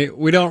 Renee,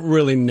 we don't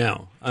really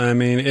know. I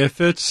mean,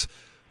 if it's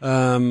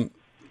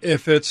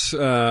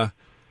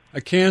a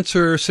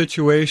cancer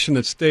situation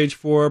that's stage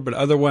 4, but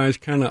otherwise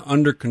kind of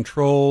under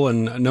control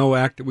and no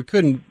active, we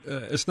couldn't.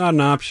 It's not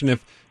an option.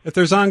 If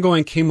there's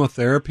ongoing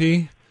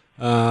chemotherapy,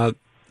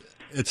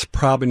 it's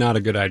probably not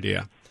a good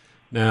idea.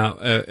 Now,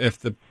 if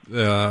the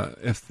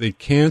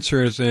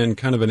cancer is in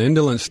kind of an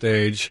indolent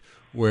stage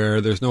where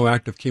there's no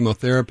active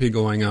chemotherapy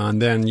going on,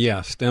 then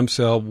stem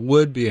cell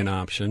would be an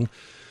option.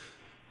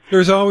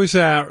 There's always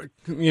that,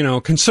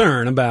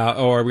 concern about,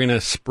 are we going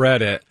to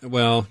spread it?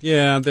 Well,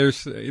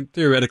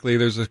 theoretically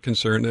there's a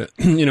concern that,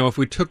 if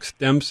we took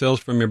stem cells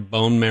from your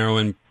bone marrow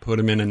and put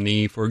them in a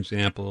knee, for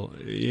example,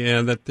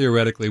 that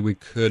theoretically we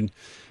could.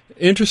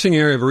 Interesting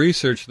area of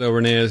research, though,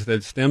 Renee, is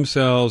that stem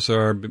cells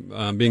are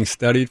being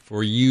studied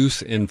for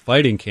use in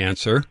fighting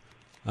cancer.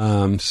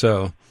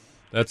 So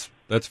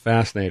that's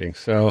fascinating.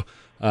 So,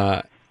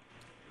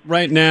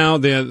 right now,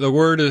 the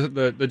word is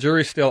the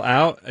jury's still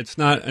out. It's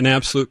not an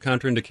absolute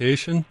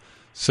contraindication.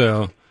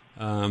 So,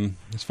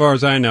 as far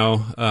as I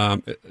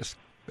know,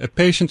 if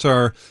patients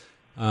are,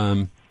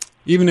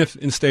 even if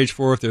in stage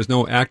 4, if there's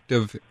no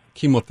active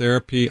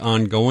chemotherapy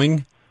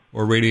ongoing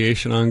or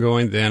radiation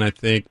ongoing, then I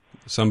think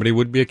somebody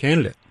would be a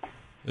candidate.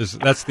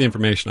 That's the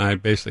information I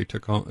basically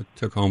took home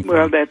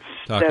from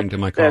talking to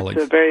my colleagues.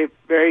 That's a very,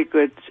 very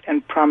good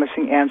and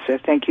promising answer.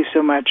 Thank you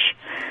so much.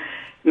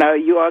 Now,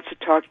 you also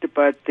talked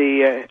about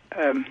the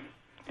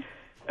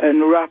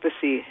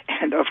neuropathy,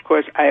 and of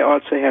course, I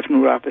also have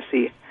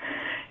neuropathy.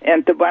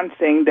 And the one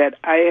thing that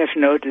I have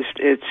noticed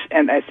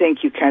and I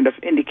think you kind of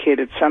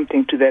indicated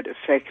something to that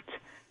effect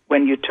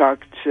when you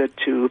talked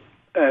to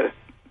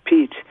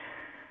Pete,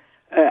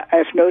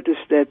 I've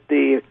noticed that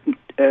the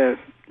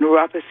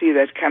neuropathy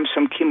that comes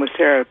from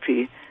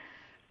chemotherapy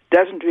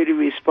doesn't really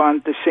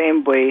respond the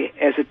same way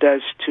as it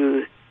does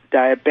to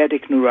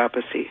diabetic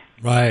neuropathy.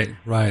 Right.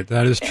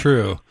 That is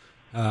true.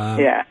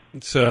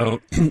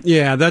 So,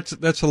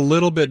 that's a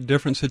little bit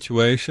different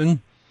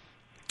situation.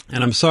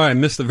 And I'm sorry I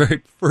missed the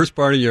very first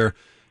part of your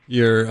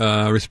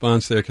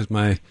response there because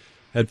my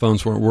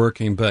headphones weren't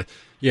working. But,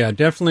 yeah,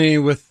 definitely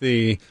with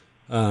the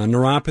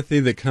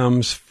neuropathy that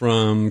comes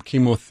from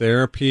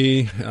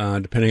chemotherapy,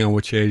 depending on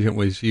which agent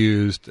was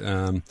used,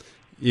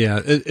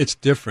 it's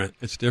different.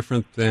 It's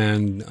different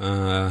than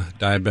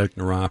diabetic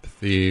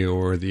neuropathy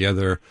or the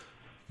other,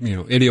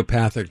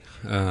 idiopathic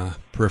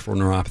peripheral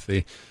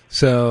neuropathy.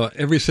 So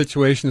every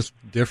situation is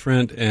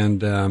different,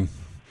 and,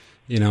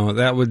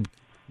 that would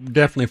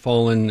definitely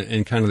fall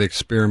in kind of the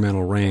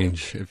experimental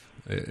range,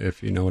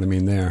 if you know what I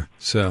mean there.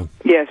 So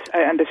yes,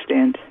 I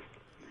understand.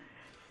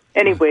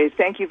 Anyway,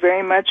 thank you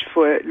very much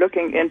for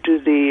looking into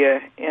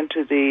the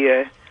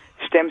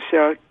stem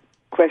cell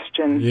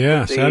question.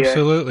 Yes,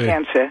 absolutely.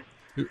 Cancer.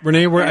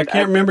 Renee, I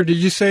can't remember. Did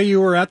you say you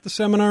were at the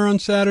seminar on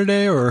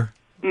Saturday, or?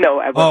 No,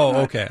 I wasn't. Oh,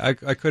 okay. I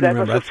couldn't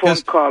remember. That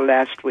was a phone call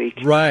last week.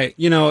 Right.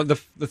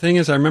 The thing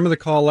is, I remember the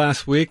call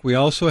last week. We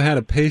also had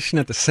a patient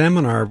at the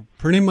seminar,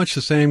 pretty much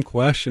the same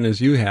question as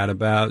you had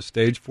about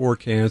stage 4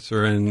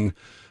 cancer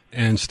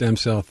and stem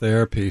cell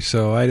therapy.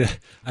 So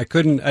I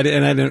couldn't,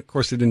 of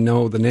course, I didn't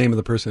know the name of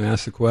the person who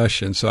asked the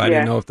question, so I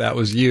didn't know if that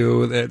was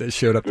you that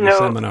showed up at the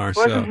seminar.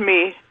 No, it wasn't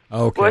me.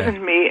 Okay.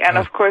 Wasn't me. And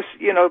of course,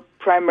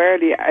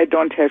 primarily I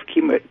don't have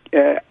chemo.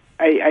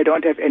 I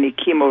don't have any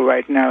chemo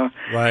right now.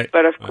 Right.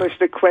 But of course,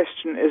 the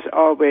question is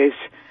always,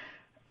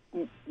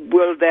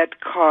 will that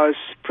cause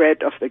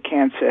spread of the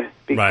cancer?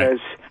 Because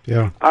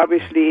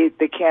obviously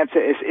the cancer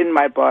is in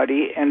my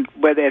body, and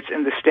whether it's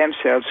in the stem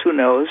cells, who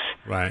knows?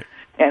 Right.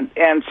 And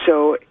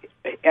so,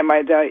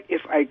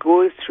 if I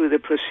go through the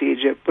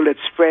procedure, will it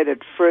spread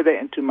it further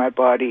into my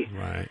body?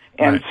 Right.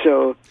 And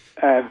so,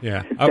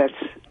 that's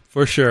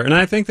for sure. And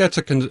I think I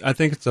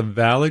think it's a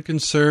valid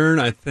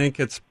concern. I think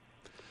it's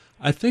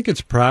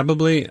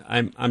probably,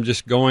 I'm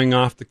just going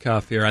off the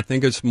cuff here. I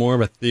think it's more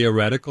of a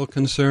theoretical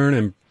concern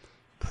and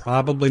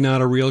probably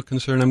not a real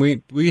concern.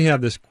 And we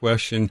have this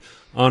question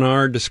on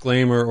our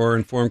disclaimer or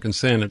informed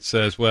consent. It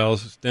says, well,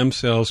 stem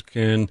cells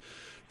can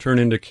turn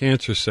into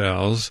cancer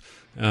cells,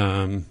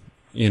 and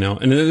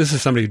this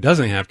is somebody who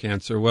doesn't have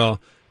cancer. Well,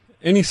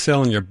 any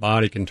cell in your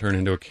body can turn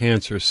into a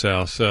cancer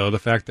cell. So the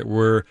fact that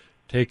we're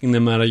taking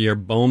them out of your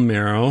bone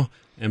marrow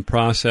and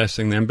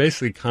processing them,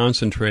 basically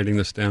concentrating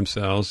the stem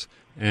cells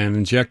and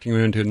injecting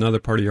them into another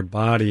part of your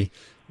body,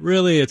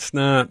 really it's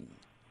not,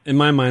 in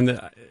my mind,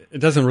 it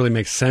doesn't really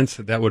make sense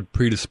that would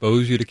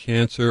predispose you to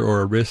cancer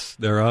or a risk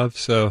thereof.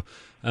 So,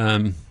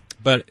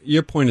 but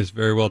your point is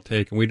very well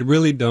taken. We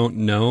really don't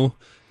know.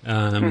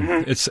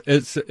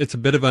 It's a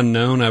bit of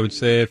unknown, I would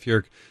say.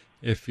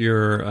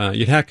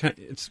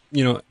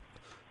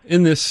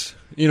 In this,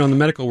 in the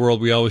medical world,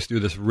 we always do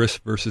this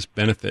risk versus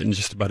benefit in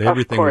just about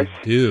everything we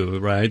do,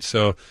 right?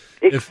 So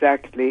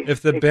exactly.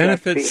 If the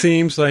benefit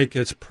seems like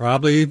it's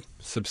probably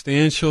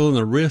substantial and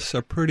the risks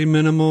are pretty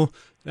minimal,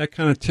 that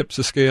kind of tips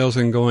the scales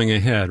in going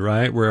ahead,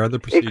 right? Where other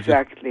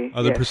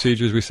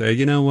procedures we say,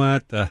 you know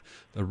what, the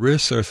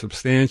risks are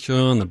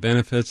substantial and the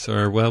benefits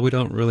are, well, we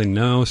don't really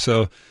know.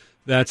 So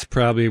that's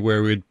probably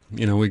where we'd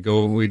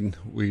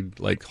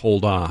like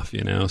hold off,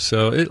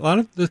 So a lot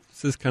of this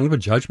is kind of a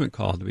judgment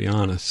call, to be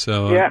honest.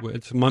 So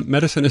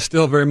medicine is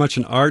still very much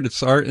an art.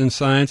 It's art and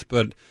science,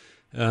 but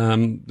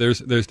there's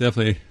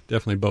definitely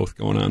both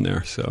going on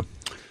there. So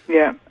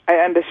yeah, I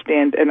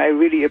understand, and I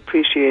really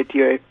appreciate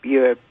your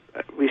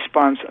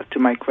response to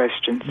my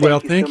question.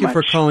 Thank you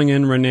for calling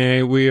in,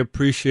 Renee. We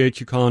appreciate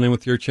you calling in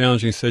with your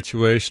challenging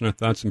situation. Our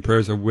thoughts and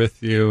prayers are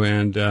with you,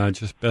 and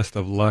just best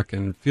of luck.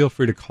 And feel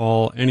free to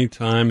call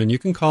anytime. And you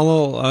can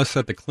call us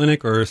at the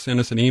clinic or send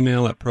us an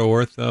email at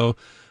ProOrtho.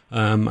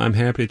 I'm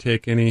happy to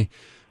take any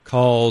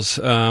calls.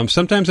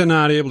 Sometimes I'm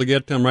not able to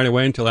get to them right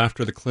away until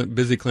after the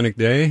busy clinic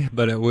day,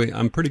 but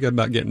I'm pretty good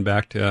about getting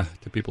back to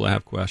people that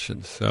have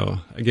questions. So,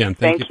 again,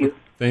 thank you.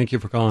 Thank you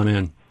for calling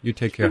in. You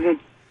take care. Mm-hmm.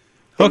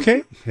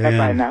 Okay.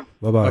 Bye-bye now.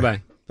 Bye-bye.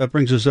 Bye-bye. That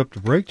brings us up to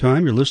break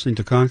time. You're listening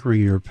to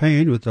Conquering Your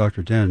Pain with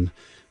Dr. Dan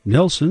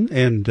Nelson,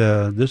 and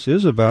this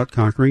is about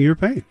conquering your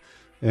pain.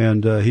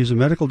 And he's a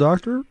medical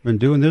doctor, been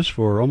doing this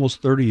for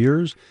almost 30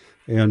 years,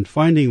 and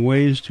finding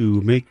ways to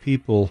make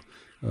people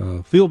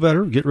feel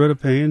better, get rid of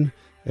pain,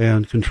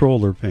 and control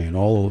their pain,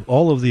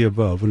 all of the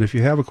above. And if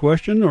you have a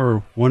question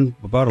or one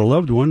about a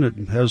loved one that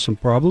has some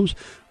problems,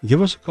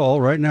 give us a call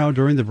right now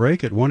during the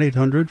break at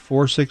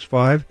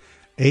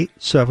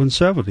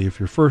 1-800-465-8770. If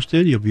you're first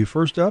in, you'll be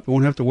first up. You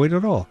won't have to wait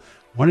at all.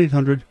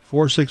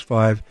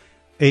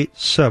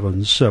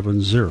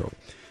 1-800-465-8770.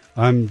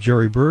 I'm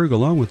Jerry Berg,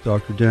 along with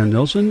Dr. Dan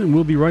Nelson, and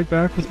we'll be right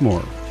back with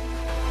more.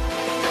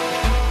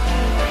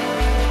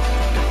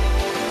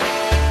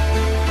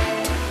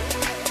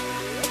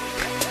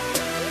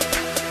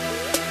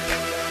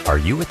 Are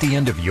you at the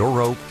end of your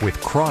rope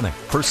with chronic,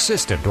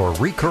 persistent, or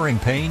recurring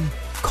pain?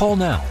 Call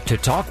now to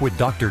talk with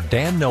Dr.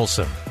 Dan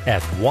Nelson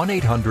at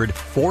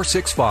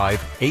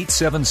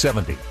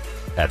 1-800-465-8770.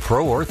 At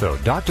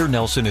ProOrtho, Dr.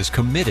 Nelson is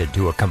committed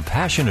to a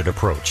compassionate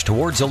approach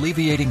towards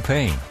alleviating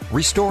pain,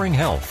 restoring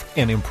health,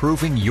 and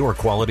improving your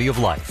quality of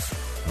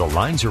life. The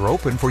lines are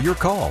open for your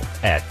call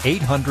at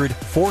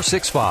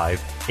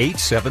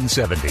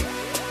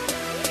 800-465-8770.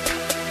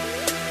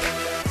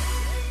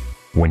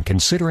 When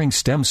considering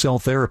stem cell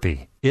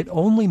therapy, it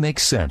only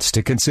makes sense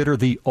to consider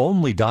the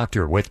only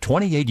doctor with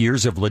 28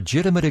 years of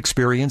legitimate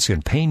experience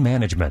in pain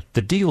management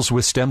that deals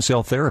with stem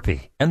cell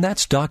therapy, and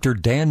that's Dr.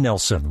 Dan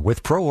Nelson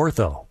with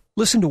ProOrtho.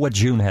 Listen to what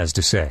June has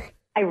to say.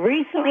 I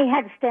recently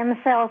had stem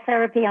cell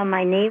therapy on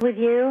my knee with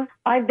you.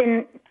 I've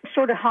been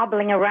sort of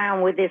hobbling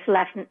around with this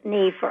left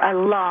knee for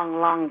a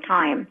long, long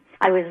time.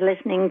 I was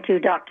listening to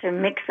Dr.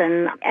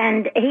 Mixon,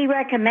 and he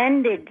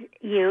recommended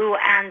you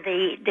and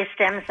the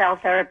stem cell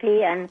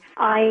therapy, and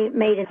I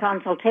made a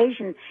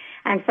consultation.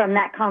 And from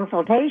that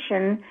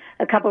consultation,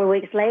 a couple of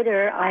weeks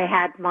later, I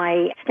had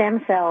my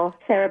stem cell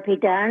therapy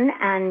done,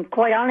 and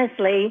quite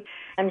honestly,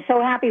 I'm so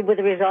happy with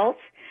the results.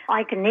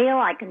 I can kneel,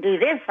 I can do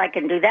this, I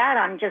can do that.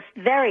 I'm just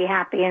very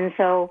happy, and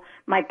so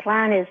my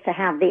plan is to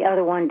have the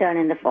other one done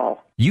in the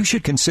fall. You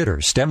should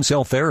consider stem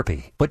cell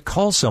therapy, but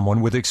call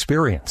someone with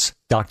experience.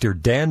 Dr.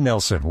 Dan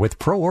Nelson with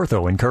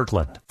ProOrtho in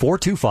Kirkland,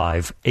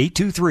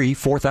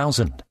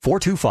 425-823-4000,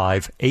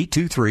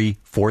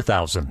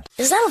 425-823-4000.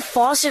 Is that a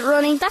faucet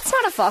running? That's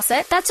not a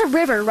faucet. That's a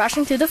river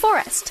rushing through the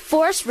forest.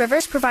 Forest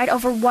rivers provide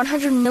over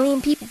 100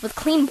 million people with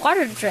clean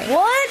water to drink.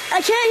 What?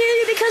 I can't hear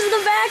you because of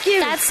the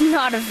vacuum. That's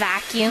not a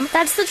vacuum.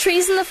 That's the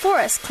trees in the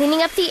forest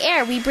cleaning up the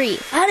air we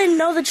breathe. I didn't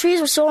know the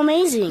trees were so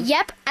amazing.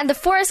 Yep, and the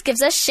forest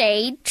gives us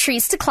shade,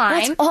 trees to climb.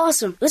 That's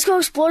awesome. Let's go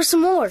explore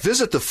some more.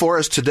 Visit the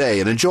forest today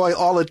and enjoy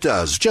all it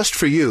does just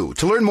for you.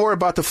 To learn more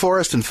about the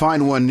forest and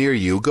find one near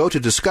you, go to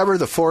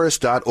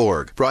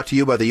discovertheforest.org. Brought to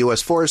you by the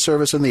U.S. Forest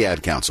Service and the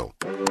Ad Council.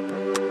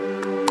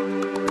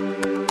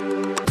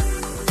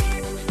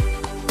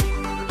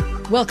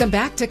 Welcome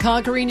back to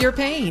Conquering Your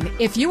Pain.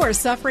 If you are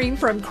suffering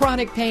from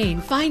chronic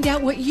pain, find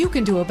out what you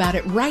can do about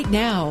it right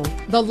now.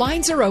 The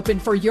lines are open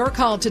for your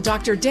call to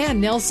Dr. Dan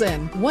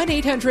Nelson,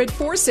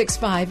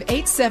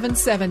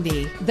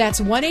 1-800-465-8770. That's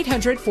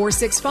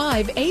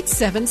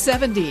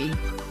 1-800-465-8770.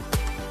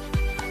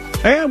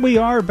 And we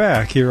are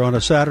back here on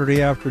a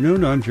Saturday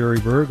afternoon. I'm Jerry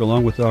Berg,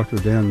 along with Dr.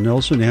 Dan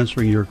Nelson,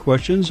 answering your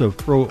questions of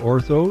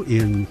ProOrtho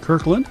in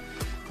Kirkland.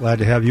 Glad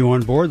to have you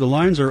on board. The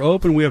lines are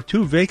open. We have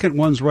 2 vacant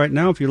ones right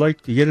now. If you'd like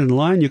to get in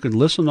line, you can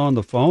listen on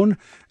the phone,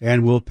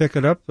 and we'll pick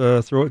it up,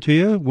 throw it to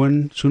you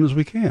as soon as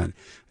we can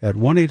at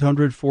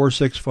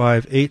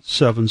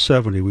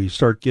 1-800-465-8770. We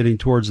start getting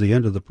towards the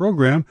end of the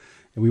program,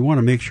 and we want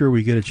to make sure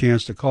we get a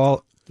chance to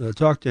talk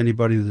to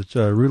anybody that's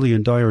really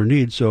in dire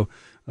need. So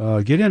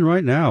get in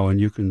right now, and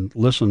you can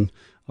listen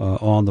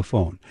on the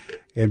phone.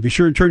 And be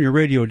sure and turn your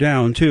radio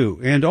down, too.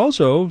 And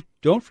also,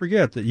 don't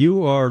forget that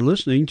you are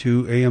listening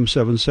to AM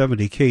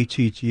 770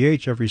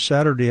 KTTH every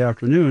Saturday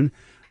afternoon.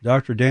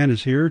 Dr. Dan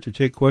is here to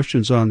take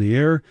questions on the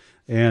air,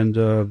 and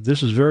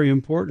this is very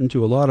important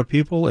to a lot of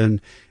people.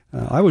 And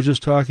I was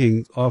just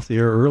talking off the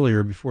air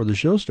earlier before the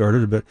show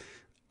started, but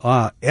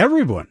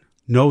everyone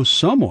knows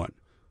someone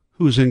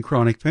who's in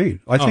chronic pain.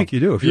 I think you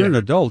do. If you're an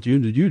adult,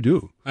 you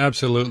do.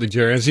 Absolutely,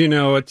 Jerry. As you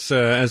know, it's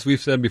as we've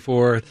said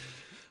before,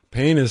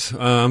 pain is,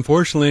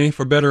 unfortunately,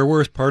 for better or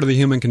worse, part of the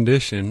human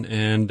condition.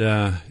 And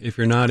if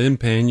you're not in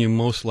pain, you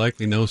most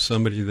likely know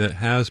somebody that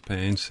has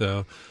pain.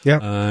 So,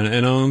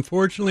 and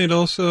unfortunately, it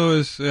also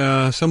is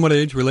somewhat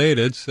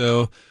age-related.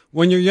 So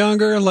when you're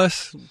younger,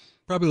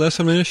 probably less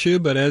of an issue.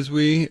 But as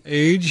we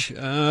age,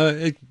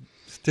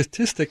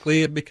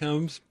 statistically, it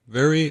becomes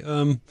very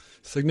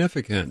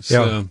significant.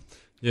 So,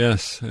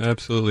 yes,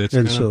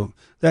 absolutely. So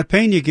that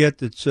pain you get,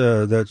 that's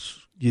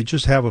you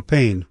just have a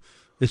pain.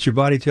 It's your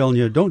body telling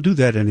you, don't do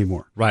that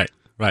anymore. Right.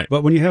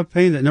 But when you have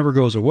pain that never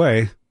goes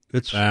away,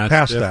 that's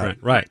past different.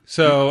 that. Right.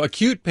 So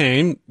acute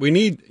pain, we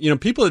need,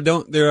 people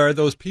that there are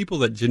those people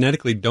that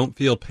genetically don't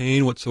feel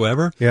pain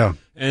whatsoever. Yeah.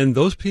 And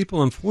those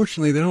people,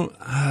 unfortunately, they don't,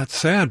 it's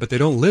sad, but they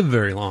don't live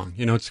very long.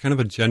 It's kind of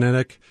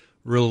a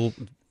real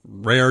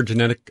rare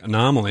genetic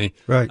anomaly.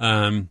 Right.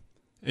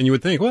 And you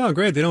would think, well,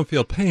 great, they don't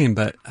feel pain,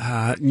 but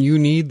you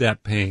need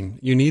that pain.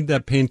 You need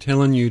that pain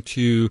telling you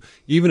to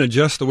even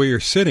adjust the way you're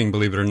sitting,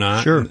 believe it or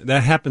not. Sure. And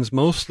that happens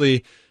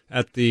mostly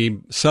at the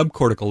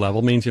subcortical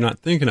level, means you're not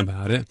thinking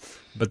about it.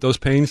 But those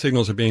pain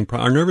signals are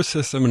our nervous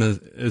system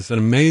is an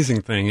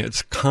amazing thing.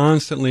 It's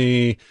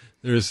constantly,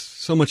 there's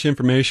so much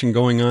information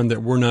going on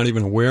that we're not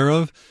even aware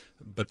of.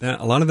 But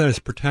a lot of that is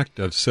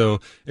protective.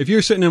 So if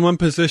you're sitting in one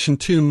position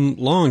too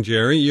long,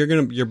 Jerry,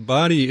 your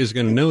body is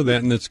going to know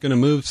that, and it's going to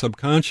move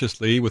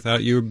subconsciously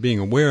without you being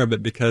aware of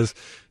it. Because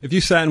if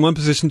you sat in one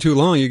position too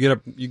long, you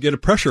get a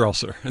pressure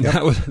ulcer, and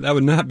that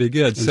would not be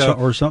good.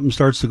 Or something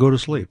starts to go to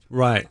sleep.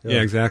 Right. Yeah,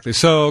 exactly.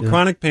 So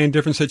chronic pain,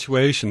 different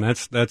situation.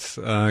 That's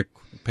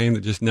pain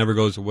that just never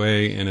goes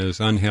away and is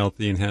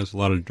unhealthy and has a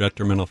lot of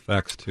detrimental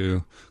effects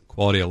to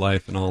quality of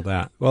life and all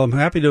that. Well, I'm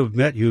happy to have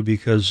met you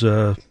because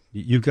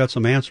you've got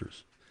some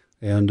answers.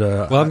 And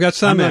I've got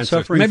some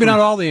answers. Maybe not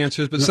all the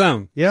answers, but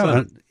some.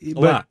 Yeah, a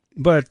lot.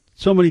 But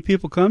so many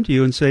people come to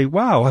you and say,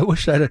 wow, I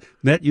wish I'd have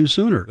met you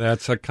sooner.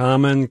 That's a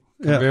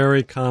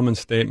very common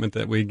statement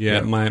that we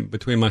get.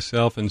 Between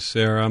myself and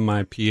Sarah,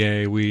 my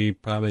PA, we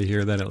probably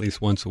hear that at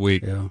least once a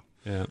week. Yeah.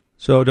 Yeah.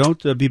 So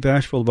don't be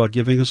bashful about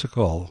giving us a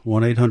call,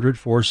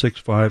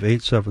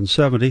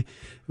 1-800-465-8770.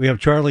 We have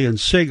Charlie and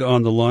Sig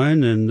on the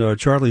line, and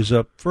Charlie's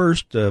up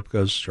first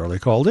because Charlie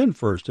called in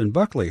first in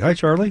Buckley. Hi,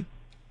 Charlie.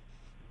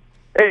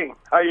 Hey,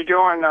 how you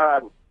doing?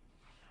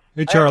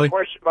 Hey, Charlie. I have a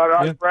question about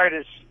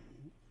arthritis.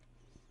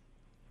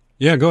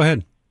 Yeah, go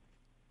ahead.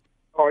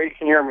 Oh, you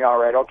can hear me all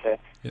right. Okay.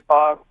 Yep.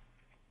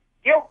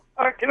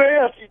 Can I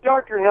ask you,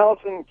 Dr.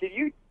 Nelson, could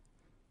you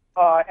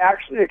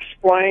actually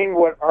explain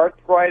what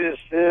arthritis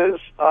is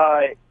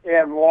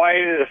and why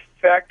it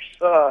affects,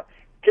 can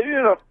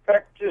it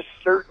affect just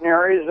certain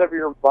areas of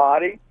your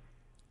body?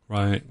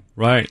 Right.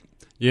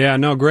 Yeah,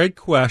 no, great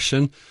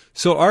question.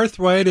 So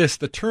arthritis,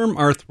 the term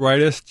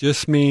arthritis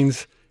just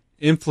means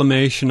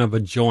inflammation of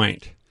a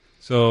joint.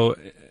 So,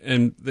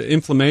 and the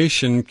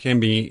inflammation can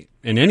be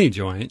in any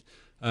joint.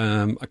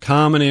 A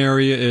common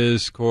area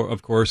is,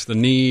 of course, the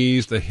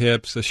knees, the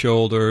hips, the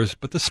shoulders,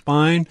 but the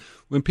spine.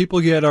 When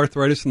people get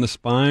arthritis in the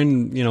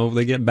spine,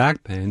 they get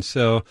back pain.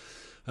 So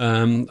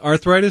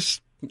arthritis,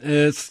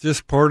 it's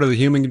just part of the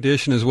human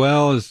condition as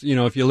well as,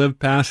 if you live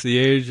past the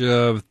age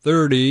of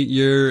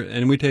 30,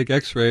 and we take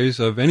x-rays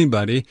of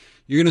anybody,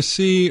 you're going to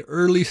see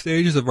early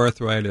stages of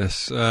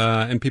arthritis,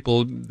 and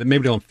people that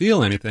maybe don't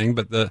feel anything,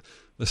 but the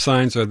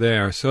signs are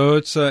there. So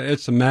it's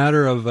a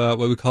matter of what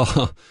we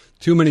call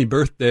too many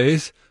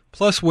birthdays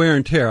plus wear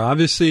and tear.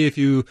 Obviously, if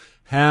you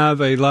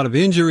have a lot of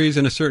injuries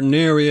in a certain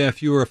area,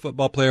 if you were a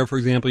football player, for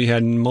example, you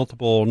had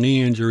multiple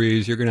knee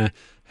injuries, you're going to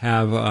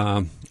have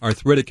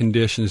arthritic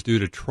conditions due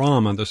to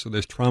trauma. So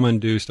there's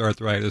trauma-induced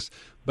arthritis.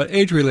 But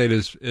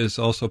age-related is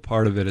also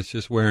part of it. It's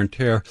just wear and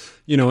tear.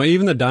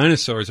 Even the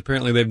dinosaurs,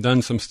 apparently they've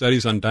done some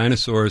studies on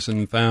dinosaurs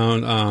and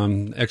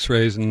found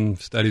x-rays and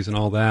studies and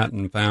all that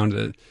and found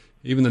that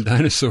even the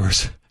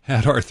dinosaurs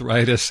had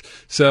arthritis.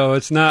 So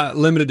it's not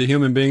limited to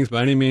human beings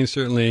by any means.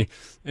 Certainly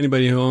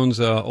anybody who owns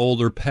an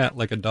older pet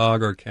like a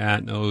dog or a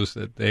cat knows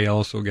that they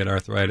also get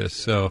arthritis.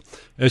 So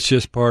it's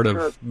just part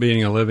of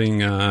being a living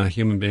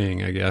human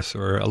being, I guess,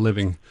 or a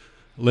living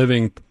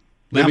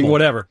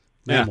whatever.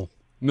 Mammal.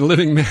 Yeah. A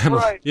living mammal.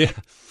 Right. Yeah,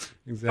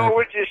 exactly. So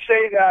would you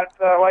say that,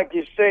 like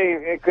you say,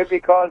 it could be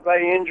caused by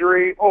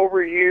injury,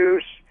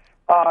 overuse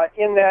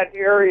in that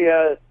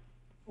area?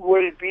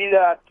 Would it be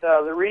that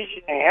the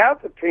reason you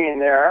have the pain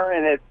there,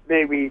 and it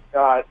maybe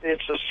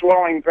it's a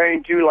swelling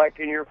pain too, like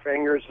in your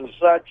fingers and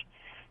such,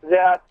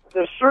 that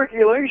the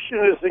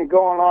circulation isn't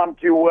going on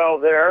too well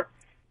there,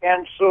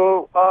 and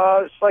so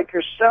it's like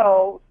your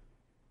cells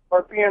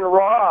are being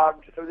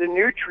robbed of the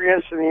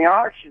nutrients and the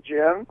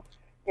oxygen,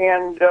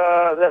 and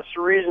that's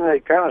the reason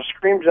it kind of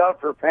screams out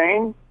for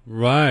pain?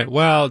 Right.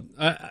 Well,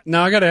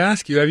 now I got to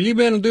ask you, have you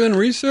been doing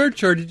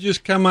research or did you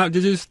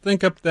just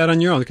think up that on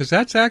your own? Because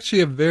that's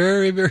actually a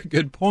very, very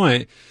good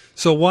point.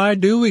 So why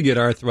do we get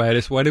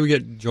arthritis? Why do we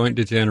get joint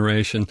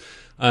degeneration?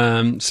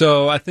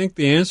 So I think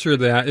the answer to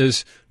that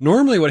is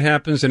normally what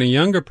happens in a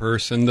younger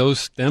person, those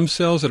stem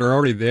cells that are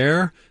already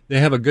there, they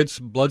have a good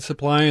blood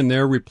supply and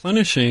they're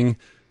replenishing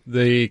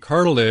the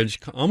cartilage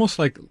almost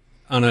like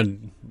on a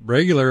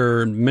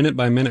regular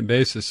minute-by-minute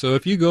basis. So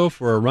if you go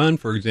for a run,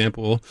 for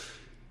example,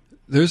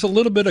 there's a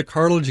little bit of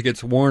cartilage that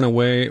gets worn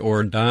away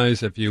or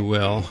dies, if you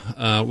will,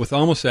 with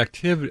almost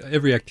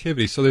every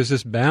activity. So there's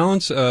this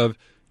balance of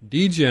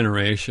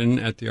degeneration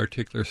at the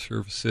articular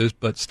surfaces,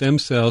 but stem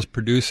cells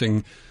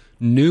producing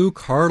new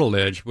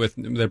cartilage.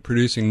 They're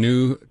producing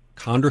new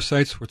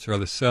chondrocytes, which are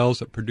the cells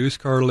that produce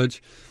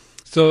cartilage.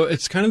 So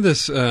it's kind of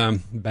this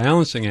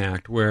balancing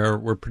act where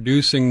we're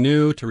producing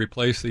new to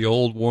replace the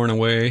old, worn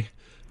away.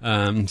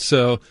 And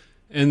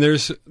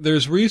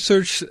there's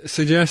research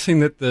suggesting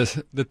that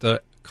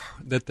the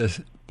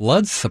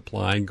blood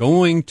supply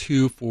going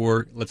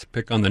let's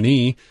pick on the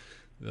knee,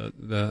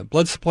 the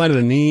blood supply to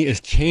the knee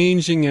is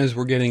changing as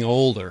we're getting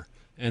older,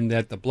 and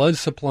that the blood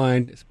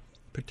supply,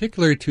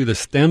 particularly to the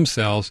stem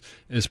cells,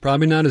 is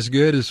probably not as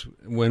good as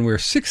when we're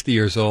 60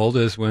 years old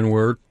as when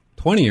we're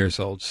 20 years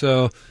old.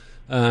 So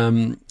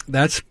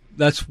that's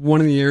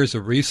one of the areas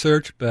of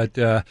research, but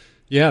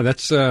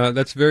that's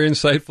very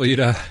insightful you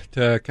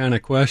to kind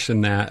of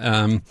question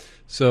that.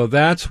 So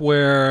that's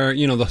where,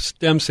 the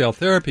stem cell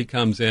therapy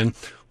comes in.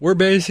 We're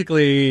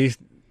basically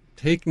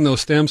taking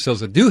those stem cells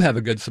that do have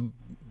a good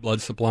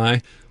blood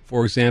supply,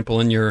 for example,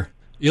 in your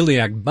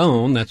iliac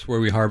bone, that's where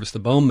we harvest the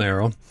bone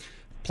marrow,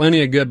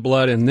 plenty of good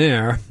blood in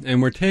there,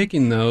 and we're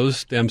taking those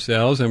stem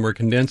cells and we're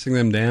condensing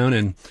them down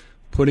and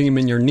putting them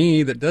in your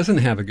knee that doesn't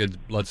have a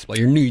good blood supply.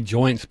 Your knee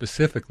joint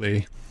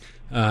specifically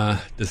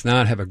does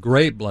not have a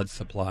great blood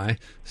supply,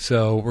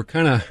 so we're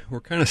kind of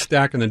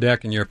stacking the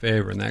deck in your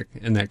favor in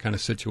that kind of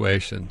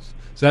situations.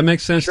 Does that make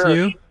sense to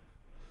you?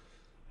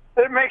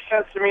 It makes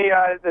sense to me.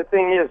 The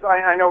thing is,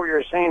 I know what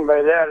you're saying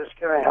by that. It's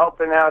kind of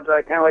helping out,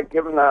 kind of like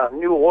giving a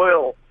new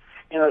oil,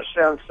 in a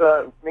sense,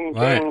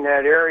 maintaining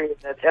that area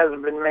that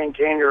hasn't been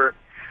maintained or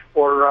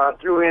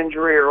through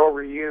injury or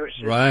overuse.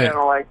 It's kind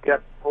of like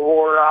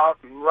wore out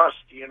and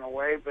rusty in a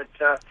way. But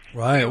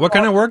right. What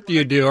kind of work do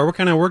you do, or what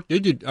kind of work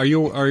did you? Are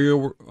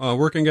you a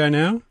working guy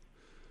now,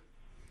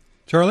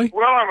 Charlie?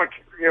 Well, I'm a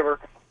caregiver.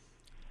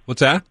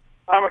 What's that?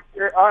 I'm a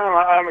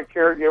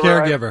caregiver.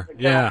 Caregiver,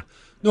 yeah.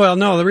 Well,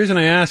 no, the reason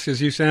I ask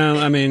is you sound,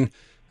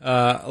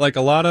 like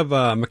a lot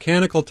of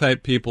mechanical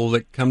type people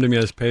that come to me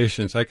as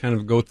patients, I kind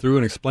of go through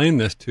and explain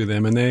this to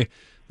them, and they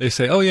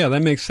say, oh, yeah,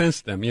 that makes sense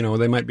to them. You know,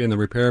 they might be in the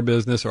repair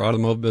business or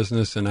automotive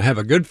business, and I have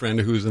a good friend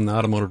who's in the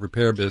automotive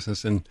repair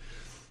business, and,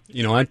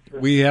 you know,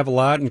 we have a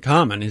lot in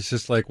common. It's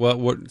just like, well,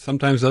 what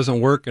sometimes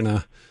doesn't work in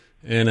a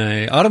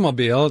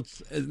automobile,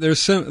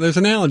 there's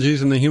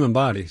analogies in the human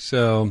body.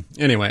 So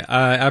anyway,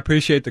 I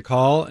appreciate the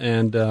call,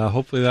 and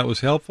hopefully that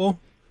was helpful.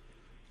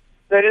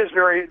 That's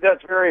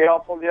very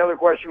helpful. The other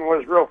question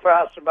was real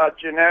fast about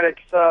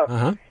genetics.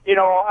 You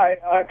know,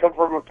 I come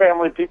from a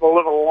family of people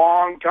live a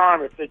long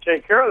time if they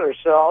take care of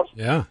themselves.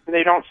 Yeah. And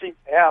they don't seem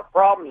to have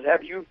problems.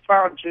 Have you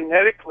found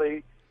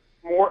genetically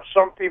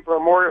some people are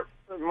more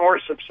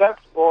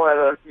susceptible at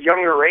a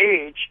younger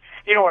age?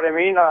 You know what I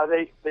mean?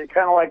 They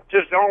kind of like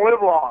just don't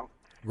live long.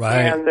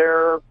 Right. And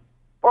their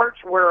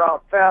parts wear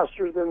out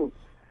faster than,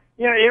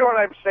 you know what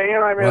I'm saying?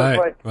 I mean, right,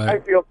 it's like I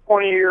feel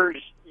 20 years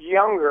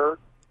younger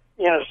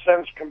in a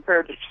sense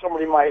compared to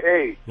somebody my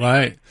age.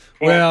 Right.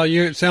 Well,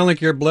 you sound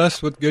like you're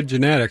blessed with good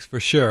genetics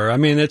for sure. I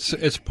mean, it's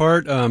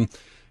part of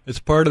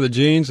the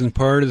genes and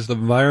part is the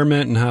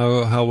environment and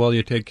how well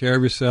you take care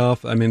of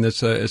yourself. I mean,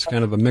 it's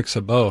kind of a mix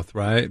of both,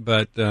 right?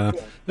 But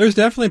there's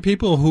definitely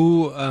people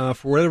who,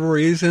 for whatever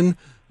reason,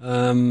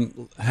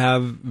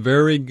 have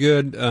very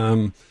good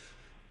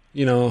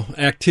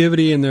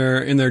activity in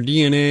their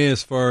DNA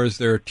as far as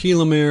their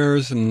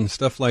telomeres and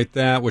stuff like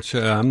that, which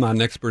I'm not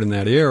an expert in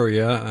that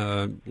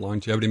area.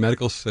 Longevity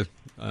Medicals,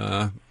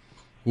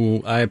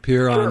 who I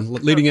appear on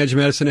Leading Edge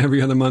Medicine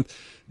every other month,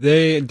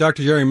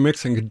 Dr. Jerry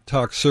Mixon could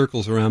talk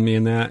circles around me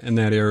in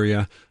that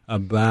area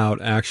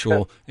about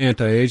actual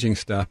anti-aging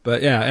stuff.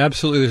 But yeah,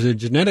 absolutely, there's a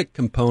genetic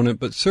component,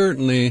 but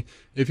certainly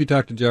if you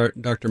talk to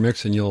Dr.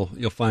 Mixon, you'll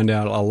find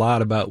out a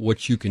lot about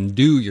what you can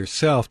do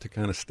yourself to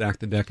kind of stack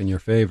the deck in your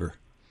favor.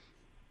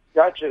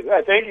 Gotcha.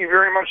 Thank you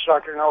very much,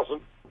 Dr. Nelson.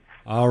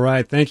 All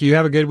right. Thank you.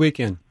 Have a good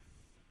weekend.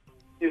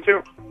 You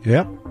too.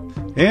 Yep.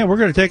 And we're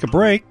going to take a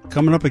break.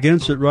 Coming up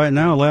against it right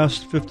now,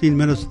 last 15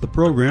 minutes of the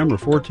program. We're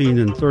 14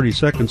 and 30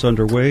 seconds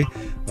underway.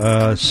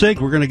 Sig,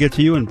 we're going to get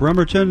to you in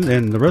Bremerton,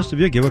 and the rest of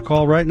you, give a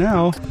call right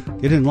now.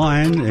 Get in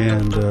line,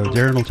 and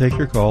Darren will take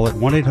your call at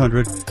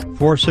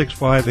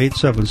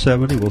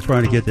 1-800-465-8770. We'll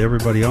try to get to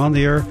everybody on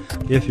the air.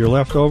 If you're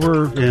left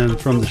over and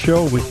from the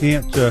show, we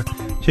can't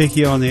take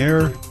you on the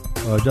air.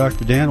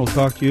 Dr. Dan will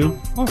talk to you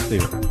off the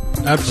air.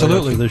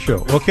 Absolutely. The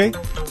show. Okay?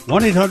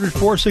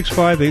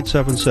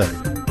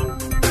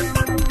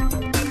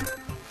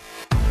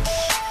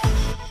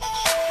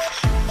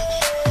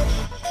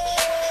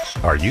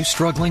 1-800-465-8770. Are you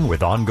struggling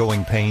with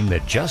ongoing pain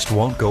that just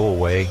won't go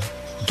away?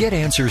 Get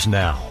answers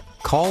now.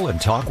 Call and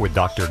talk with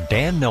Dr.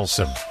 Dan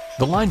Nelson.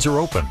 The lines are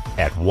open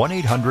at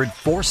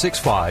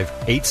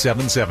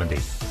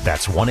 1-800-465-8770.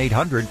 That's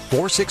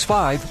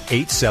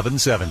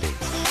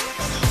 1-800-465-8770.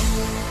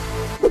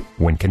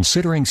 When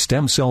considering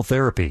stem cell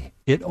therapy,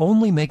 it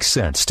only makes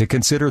sense to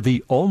consider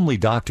the only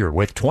doctor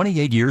with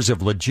 28 years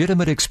of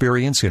legitimate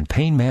experience in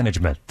pain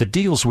management that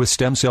deals with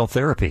stem cell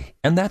therapy,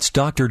 and that's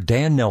Dr.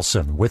 Dan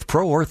Nelson with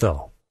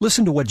ProOrtho.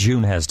 Listen to what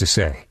June has to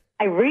say.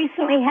 I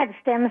recently had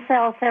stem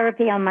cell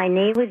therapy on my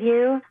knee with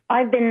you.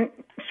 I've been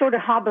sort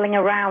of hobbling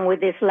around with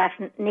this left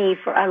knee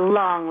for a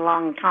long,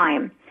 long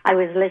time. I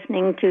was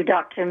listening to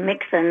Dr.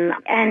 Mixon,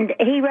 and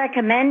he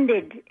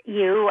recommended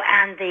you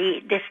and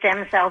the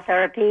stem cell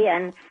therapy,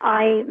 and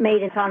I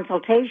made a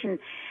consultation.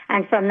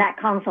 And from that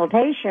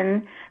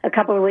consultation, a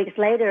couple of weeks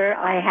later,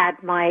 I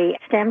had my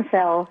stem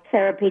cell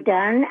therapy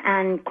done,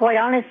 and quite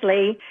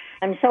honestly,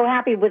 I'm so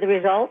happy with the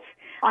results.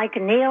 I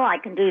can kneel, I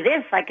can do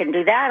this, I can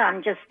do that.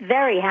 I'm just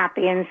very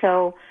happy, and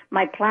so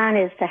my plan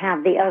is to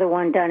have the other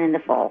one done in the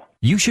fall.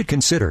 You should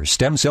consider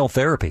stem cell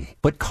therapy,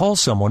 but call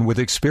someone with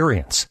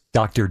experience.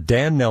 Dr.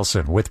 Dan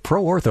Nelson with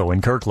ProOrtho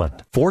in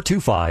Kirkland,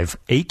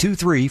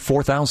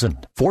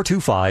 425-823-4000,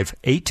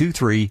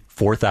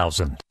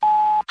 425-823-4000.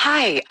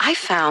 Hi, I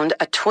found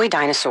a toy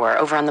dinosaur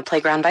over on the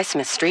playground by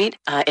Smith Street.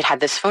 It had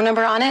this phone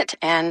number on it,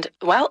 and,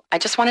 well, I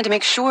just wanted to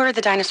make sure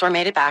the dinosaur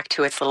made it back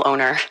to its little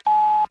owner.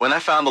 When I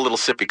found the little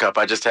sippy cup,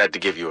 I just had to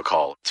give you a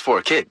call. It's for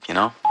a kid, you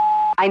know?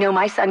 I know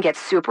my son gets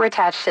super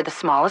attached to the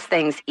smallest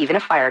things, even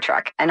a fire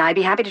truck, and I'd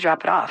be happy to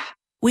drop it off.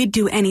 We'd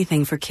do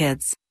anything for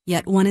kids,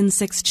 yet 1 in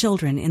 6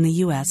 children in the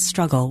U.S.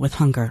 struggle with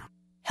hunger.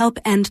 Help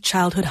end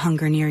childhood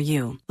hunger near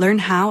you. Learn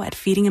how at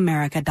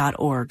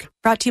feedingamerica.org.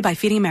 Brought to you by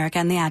Feeding America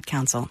and the Ad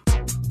Council.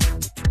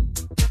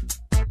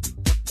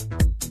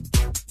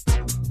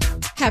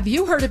 Have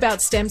you heard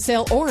about stem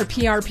cell or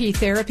PRP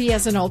therapy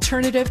as an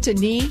alternative to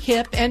knee,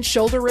 hip, and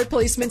shoulder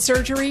replacement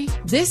surgery?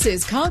 This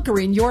is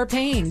Conquering Your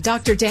Pain.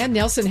 Dr. Dan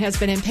Nelson has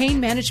been in pain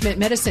management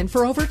medicine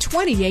for over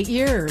 28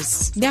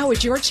 years. Now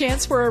is your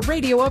chance for a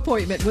radio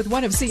appointment with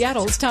one of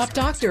Seattle's top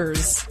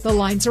doctors. The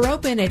lines are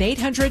open at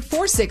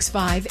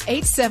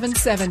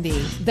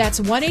 800-465-8770. That's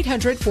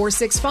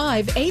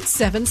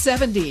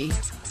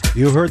 1-800-465-8770.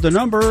 You heard the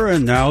number,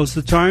 and now's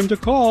the time to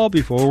call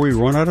before we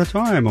run out of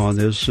time on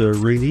this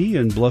rainy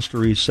and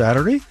blustery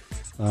Saturday.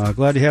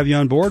 Glad to have you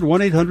on board.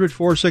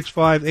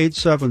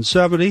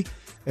 1-800-465-8770.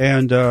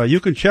 And you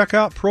can check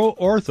out Pro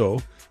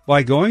Ortho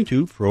by going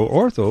to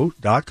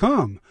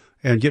proortho.com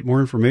and get more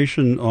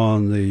information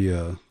on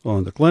the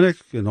clinic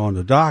and on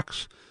the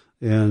docs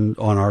and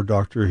on our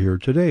doctor here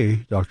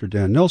today, Dr.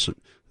 Dan Nelson,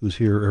 who's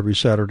here every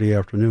Saturday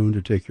afternoon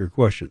to take your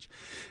questions.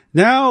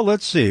 Now,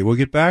 let's see. We'll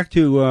get back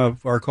to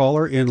our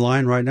caller in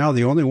line right now.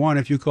 The only one.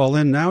 If you call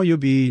in now, you'll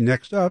be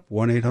next up,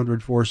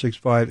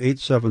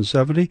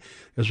 1-800-465-8770,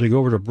 as we go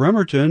over to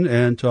Bremerton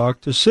and talk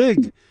to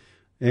Sig.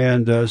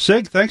 And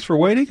Sig, thanks for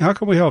waiting. How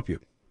can we help you?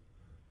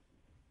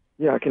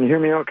 Yeah, can you hear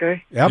me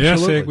okay?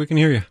 Absolutely. Yeah, Sig, we can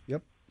hear you.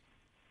 Yep.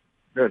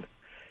 Good.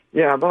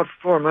 Yeah, about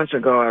 4 months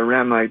ago, I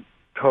ran my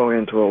toe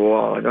into a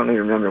wall. I don't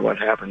even remember what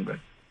happened, but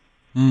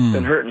it's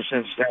been hurting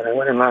since then. I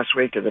went in last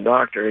week to the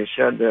doctor. He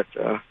said that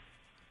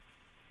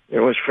it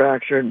was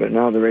fractured, but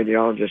now the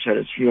radiologist said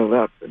it's healed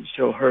up, but it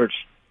still hurts.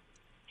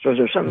 So is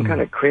there some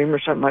kind of cream or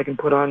something I can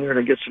put on there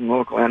to get some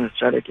local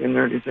anesthetic in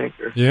there, do you think?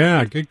 Or?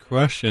 Yeah, good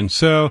question.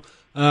 So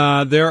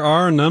there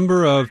are a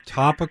number of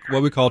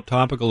what we call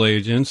topical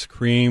agents,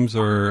 creams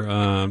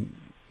or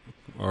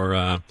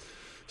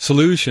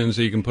solutions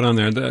that you can put on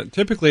there.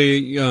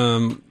 Typically,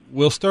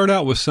 we'll start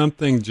out with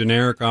something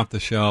generic off the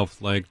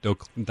shelf like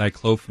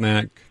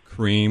diclofenac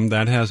cream.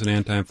 That has an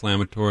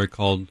anti-inflammatory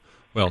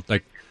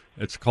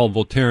it's called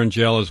Voltaren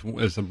Gel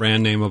is the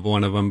brand name of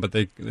one of them, but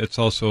it's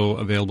also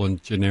available in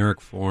generic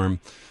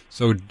form.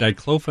 So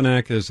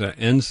diclofenac is an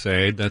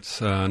NSAID. That's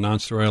a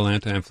non-steroidal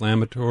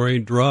anti-inflammatory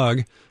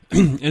drug,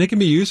 and it can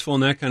be useful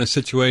in that kind of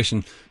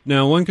situation.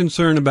 Now, one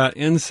concern about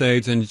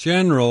NSAIDs in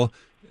general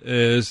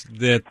is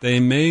that they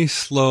may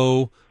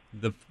slow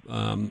the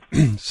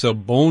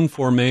bone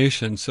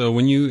formation. So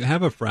when you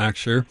have a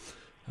fracture,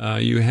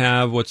 you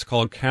have what's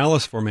called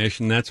callus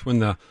formation. That's when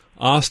the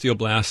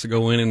osteoblasts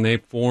go in and they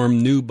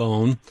form new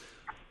bone.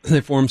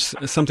 They form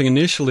something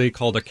initially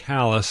called a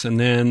callus, and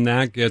then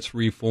that gets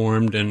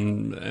reformed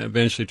and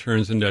eventually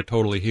turns into a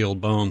totally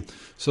healed bone.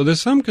 So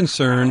there's some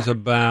concerns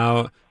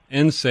about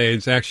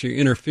NSAIDs actually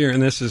interfere,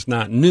 and this is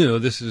not new.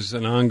 This is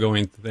an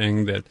ongoing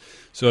thing.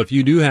 So if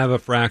you do have a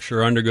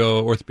fracture,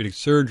 undergo orthopedic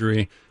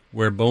surgery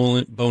where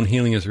bone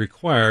healing is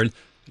required,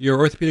 your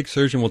orthopedic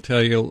surgeon will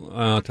tell you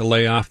to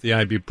lay off the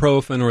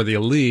ibuprofen or the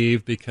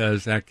Aleve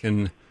because that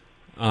can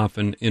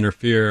often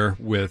interfere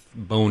with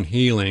bone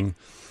healing.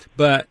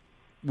 But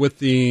with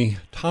the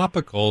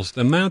topicals,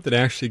 the amount that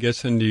actually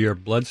gets into your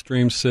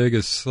bloodstream, Sig,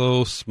 is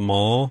so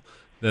small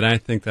that I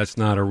think that's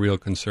not a real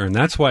concern.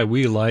 That's why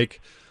we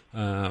like,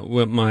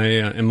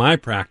 in my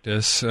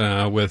practice,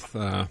 with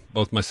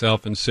both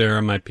myself and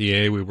Sarah, my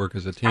PA, we work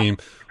as a team,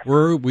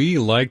 we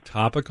like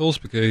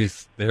topicals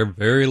because they're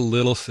very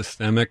little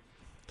systemic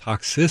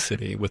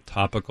toxicity with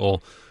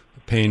topical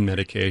pain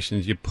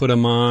medications. You put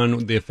them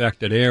on the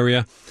affected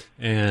area,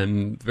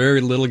 and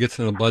very little gets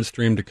in the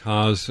bloodstream to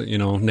cause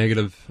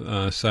negative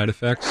side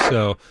effects.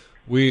 So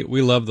we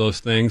love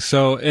those things.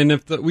 So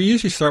we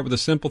usually start with the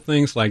simple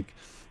things like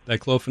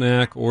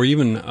diclofenac or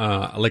even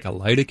like a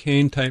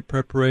lidocaine type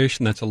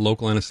preparation. That's a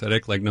local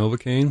anesthetic like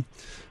Novocaine,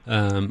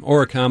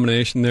 or a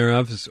combination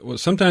thereof.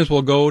 Sometimes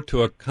we'll go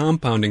to a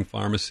compounding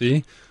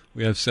pharmacy.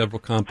 We have several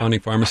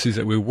compounding pharmacies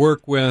that we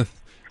work with.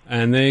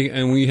 And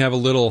we have a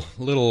little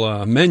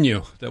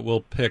menu that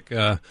we'll pick.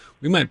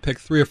 We might pick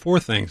 3 or 4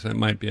 things. That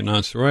might be a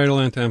non-steroidal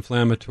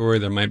anti-inflammatory.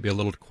 There might be a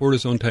little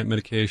cortisone type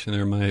medication.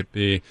 There might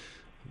be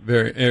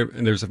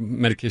there's a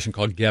medication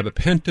called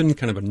gabapentin,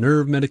 kind of a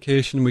nerve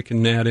medication we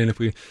can add in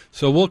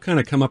So we'll kind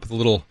of come up with a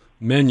little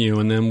menu,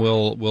 and then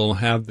we'll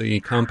have the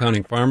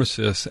compounding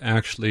pharmacist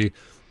actually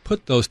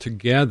put those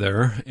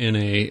together in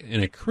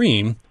a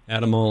cream,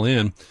 add them all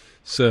in.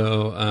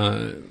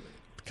 So.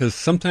 Because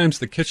sometimes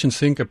the kitchen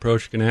sink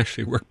approach can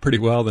actually work pretty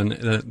well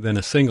than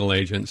a single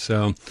agent.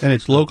 So and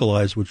it's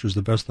localized, which is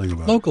the best thing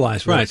about it.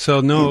 Localized, right? So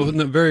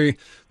the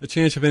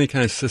chance of any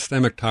kind of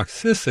systemic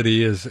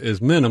toxicity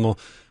is minimal.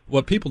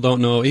 What people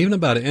don't know, even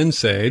about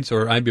NSAIDs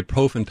or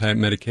ibuprofen type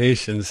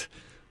medications,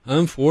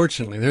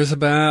 unfortunately, there's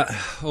about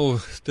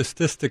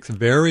statistics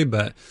vary,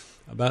 but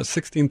about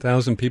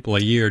 16,000 people a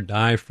year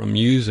die from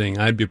using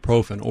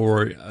ibuprofen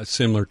or a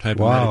similar type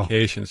of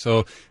medication.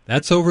 So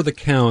that's over the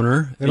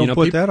counter. They don't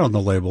put that on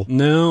the label.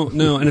 No,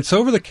 and it's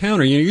over the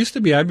counter. It used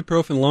to be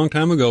ibuprofen a long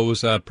time ago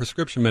was a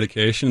prescription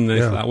medication, and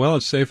they thought, well,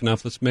 it's safe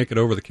enough, let's make it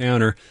over the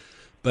counter.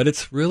 But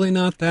it's really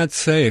not that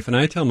safe. And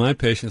I tell my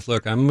patients,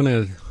 look, I'm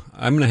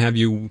gonna have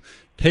you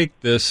take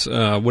this,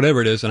 whatever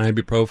it is, an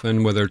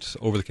ibuprofen, whether it's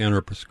over the counter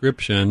or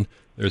prescription.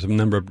 There's a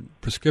number of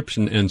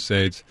prescription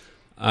NSAIDs.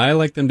 I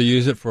like them to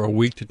use it for a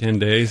week to 10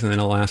 days, and then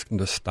I'll ask them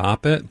to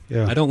stop it.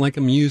 Yeah. I don't like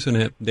them using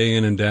it day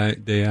in and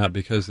day out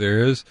because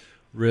there is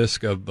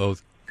risk of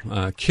both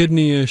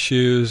kidney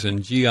issues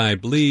and GI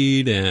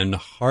bleed and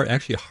heart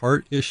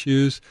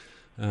issues.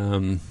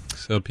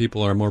 So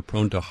people are more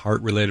prone to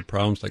heart-related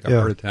problems like a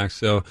heart attack.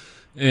 So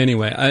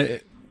anyway,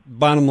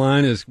 bottom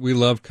line is we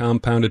love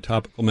compounded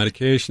topical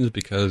medications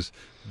because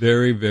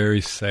very,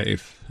 very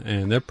safe,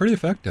 and they're pretty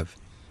effective.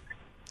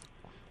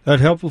 That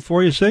helpful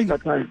for you, Sig?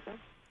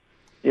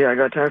 Yeah, I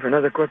got time for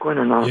another quick one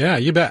or not? Yeah,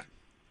 you bet.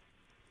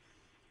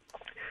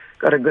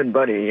 got a good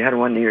buddy. He had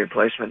one knee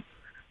replacement,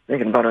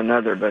 thinking about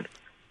another, but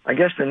I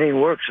guess the knee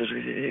works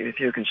if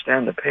you can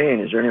stand the pain.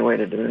 Is there any way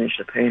to diminish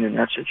the pain in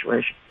that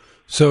situation?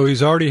 So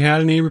he's already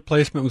had a knee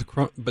replacement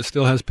but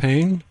still has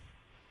pain?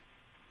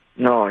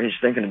 No, he's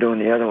thinking of doing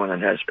the other one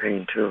that has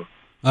pain too.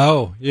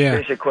 Oh, yeah.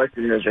 The basic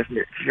question is, if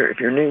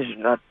your knee's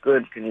not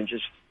good, can you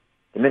just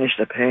diminish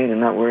the pain and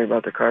not worry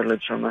about the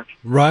cartilage so much?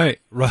 Right.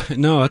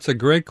 No, that's a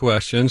great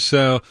question.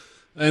 So,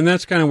 and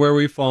that's kind of where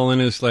we fall in,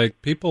 is like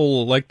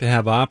people like to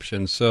have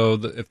options. So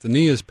if the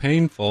knee is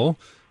painful,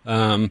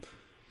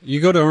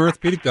 you go to an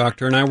orthopedic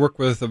doctor, and I work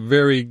with a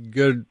very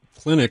good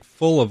clinic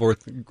full of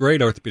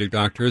great orthopedic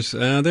doctors.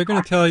 They're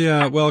going to tell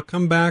you, well,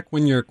 come back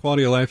when your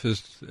quality of life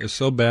is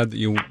so bad that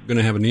you're going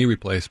to have a knee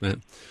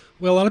replacement.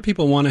 Well, a lot of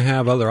people want to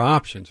have other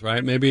options,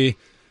 right? Maybe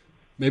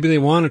they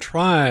want to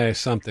try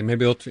something,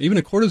 maybe even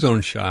a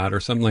cortisone shot or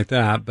something like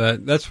that.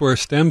 But that's where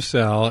stem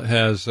cell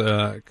has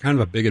kind of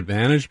a big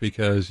advantage,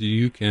 because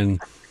you can,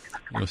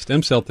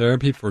 stem cell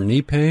therapy for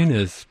knee pain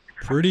is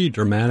pretty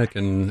dramatic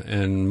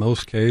in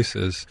most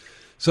cases.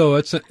 So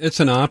it's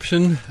an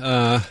option.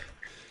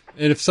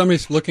 And if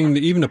somebody's looking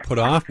to put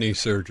off knee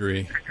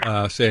surgery,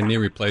 say a knee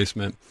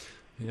replacement,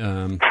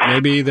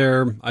 maybe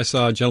I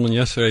saw a gentleman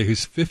yesterday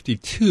who's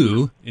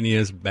 52 and he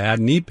has bad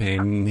knee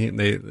pain. And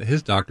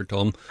his doctor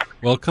told him,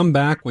 well, come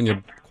back when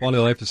your quality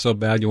of life is so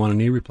bad you want a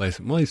knee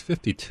replacement. Well, he's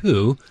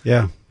 52.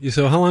 Yeah.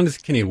 So how long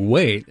can he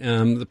wait?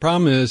 The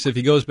problem is if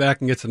he goes back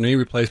and gets a knee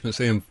replacement,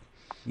 say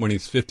when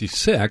he's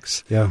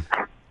 56. Yeah.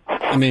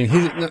 I mean,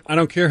 I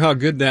don't care how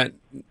good that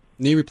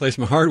knee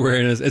replacement hardware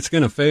is, it's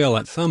going to fail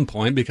at some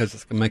point because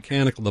it's a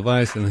mechanical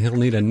device, and he'll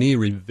need a knee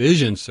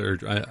revision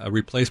surgery, a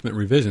replacement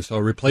revision. So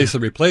replace a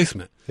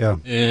replacement. Yeah.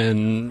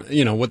 And,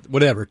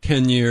 whatever,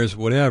 10 years,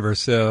 whatever.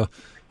 So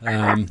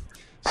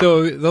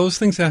those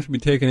things have to be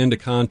taken into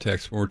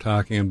context when we're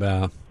talking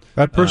about.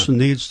 That person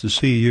needs to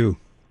see you.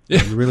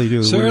 Yeah, you really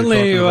do.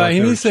 Certainly,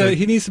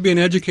 he needs to be an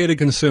educated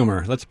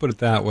consumer. Let's put it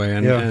that way.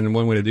 And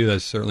one way to do that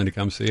is certainly to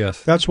come see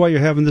us. That's why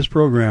you're having this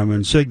program,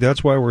 and Sig,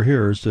 that's why we're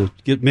here, is to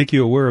make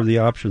you aware of the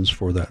options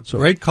for that. So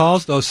great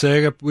calls, though,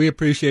 Sig. We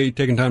appreciate you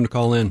taking time to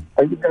call in.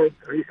 Are you guys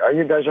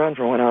on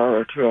for 1 hour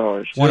or 2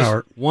 hours? 1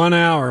 hour. 1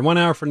 hour. 1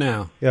 hour for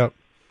now. Yeah.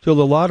 Till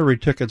the lottery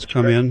tickets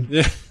come in.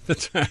 Yeah,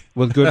 that's right.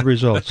 With good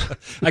results.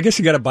 I guess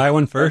you got to buy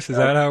one first. Is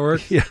that how it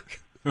works? Yeah.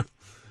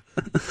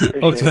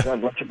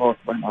 God bless you both.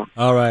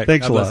 All right.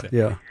 Thanks God a lot.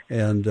 Yeah.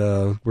 And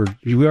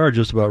we are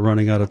just about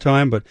running out of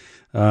time, but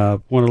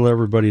want to let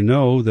everybody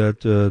know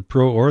that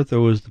Pro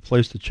Ortho is the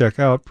place to check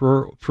out,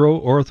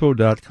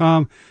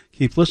 proortho.com.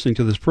 Keep listening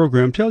to this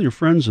program. Tell your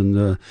friends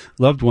and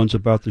loved ones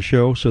about the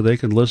show so they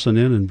can listen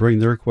in and bring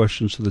their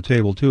questions to the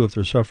table, too, if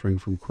they're suffering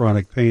from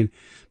chronic pain,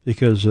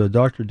 because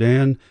Dr.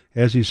 Dan,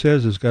 as he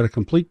says, has got a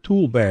complete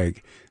tool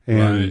bag.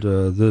 And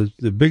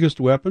the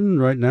biggest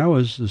weapon right now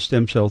is the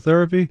stem cell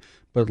therapy,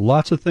 but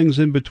lots of things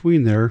in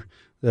between there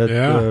that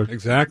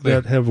exactly.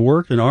 that have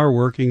worked and are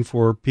working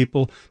for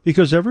people,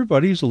 because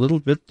everybody's a little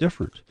bit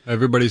different.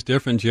 Everybody's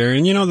different, Jerry.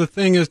 And the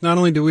thing is, not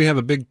only do we have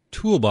a big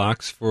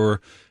toolbox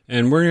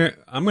I'm going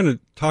to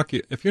talk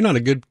you. If you're not a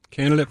good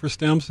candidate for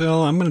stem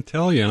cell, I'm going to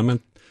tell you. I'm going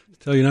to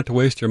tell you not to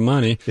waste your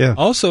money. Yeah.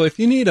 Also, if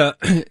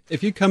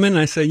you come in and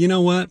I say, you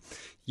know what,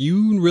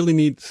 you really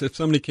need. If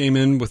somebody came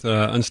in with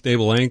an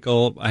unstable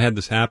ankle, I had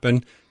this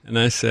happen, and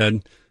I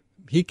said.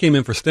 He came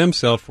in for stem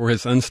cell for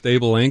his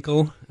unstable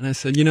ankle, and I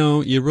said,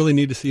 you really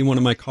need to see one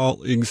of my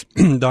colleagues,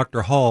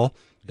 Dr. Hall,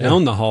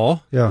 down the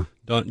hall. Yeah.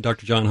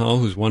 Dr. John Hall,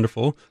 who's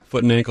wonderful,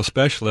 foot and ankle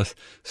specialist.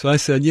 So I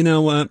said, you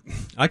know what,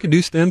 I could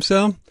do stem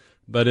cell,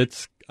 but I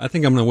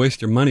think I'm going to waste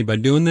your money by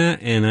doing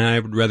that, and I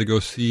would rather go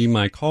see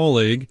my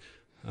colleague,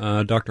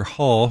 Dr.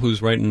 Hall,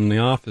 who's right in the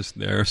office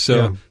there.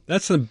 So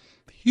that's a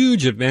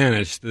huge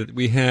advantage that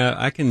we have.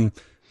 I can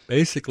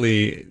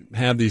basically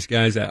have these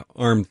guys at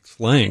arm's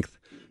length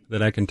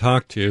that I can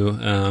talk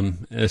to.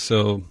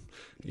 So,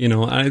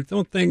 I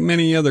don't think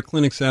many other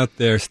clinics out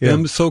there,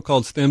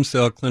 so-called stem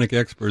cell clinic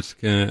experts,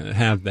 can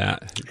have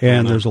that.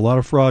 And there's a lot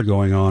of fraud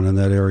going on in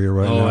that area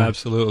right now. Oh,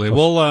 absolutely.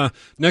 Well,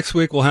 next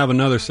week we'll have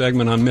another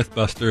segment on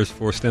Mythbusters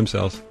for stem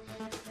cells.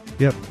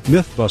 Yep,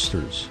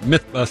 Mythbusters.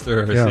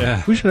 Mythbusters,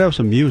 yeah. We should have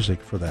some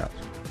music for that.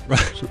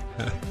 Right.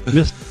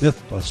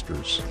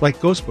 Mythbusters, like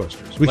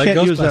Ghostbusters. We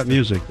can't use that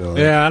music, though.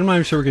 Yeah, I'm not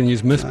even sure we can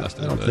use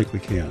Mythbusters. I don't think we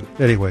can.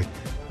 Anyway,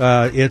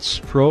 it's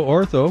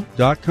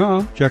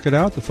proortho.com. Check it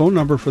out. The phone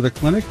number for the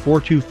clinic,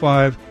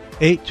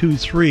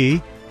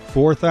 425-823-4000,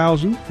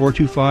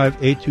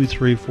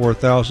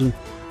 425-823-4000.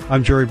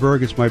 I'm Jerry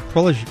Berg. It's my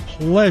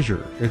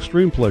pleasure,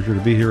 extreme pleasure,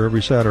 to be here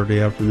every Saturday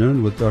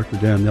afternoon with Dr.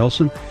 Dan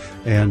Nelson.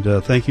 And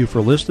thank you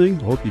for listening.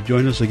 Hope you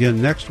join us again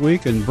next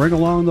week and bring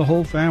along the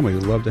whole family.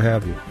 We'd love to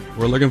have you.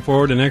 We're looking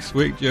forward to next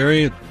week,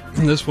 Jerry.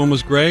 This one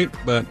was great,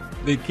 but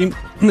they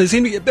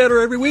seem to get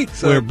better every week.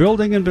 So. We're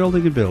building and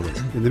building and building.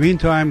 In the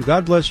meantime,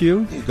 God bless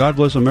you. God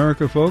bless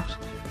America, folks.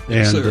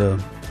 Yes,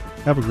 and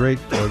have a great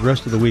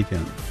rest of the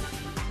weekend.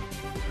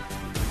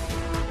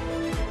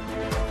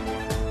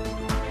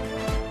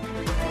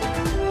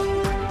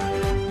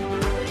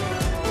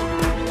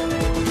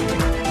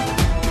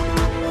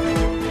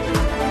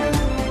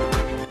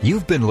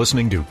 You've been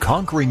listening to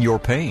Conquering Your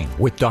Pain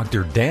with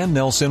Dr. Dan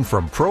Nelson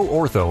from Pro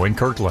Ortho in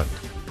Kirkland.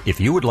 If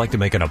you would like to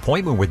make an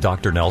appointment with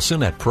Dr.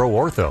 Nelson at Pro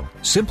Ortho,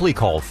 simply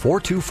call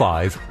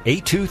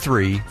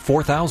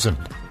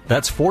 425-823-4000.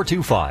 That's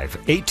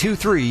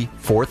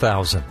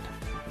 425-823-4000.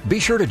 Be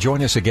sure to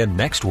join us again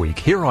next week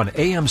here on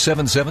AM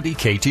 770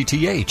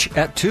 KTTH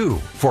at 2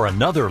 for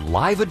another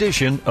live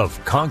edition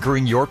of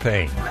Conquering Your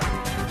Pain.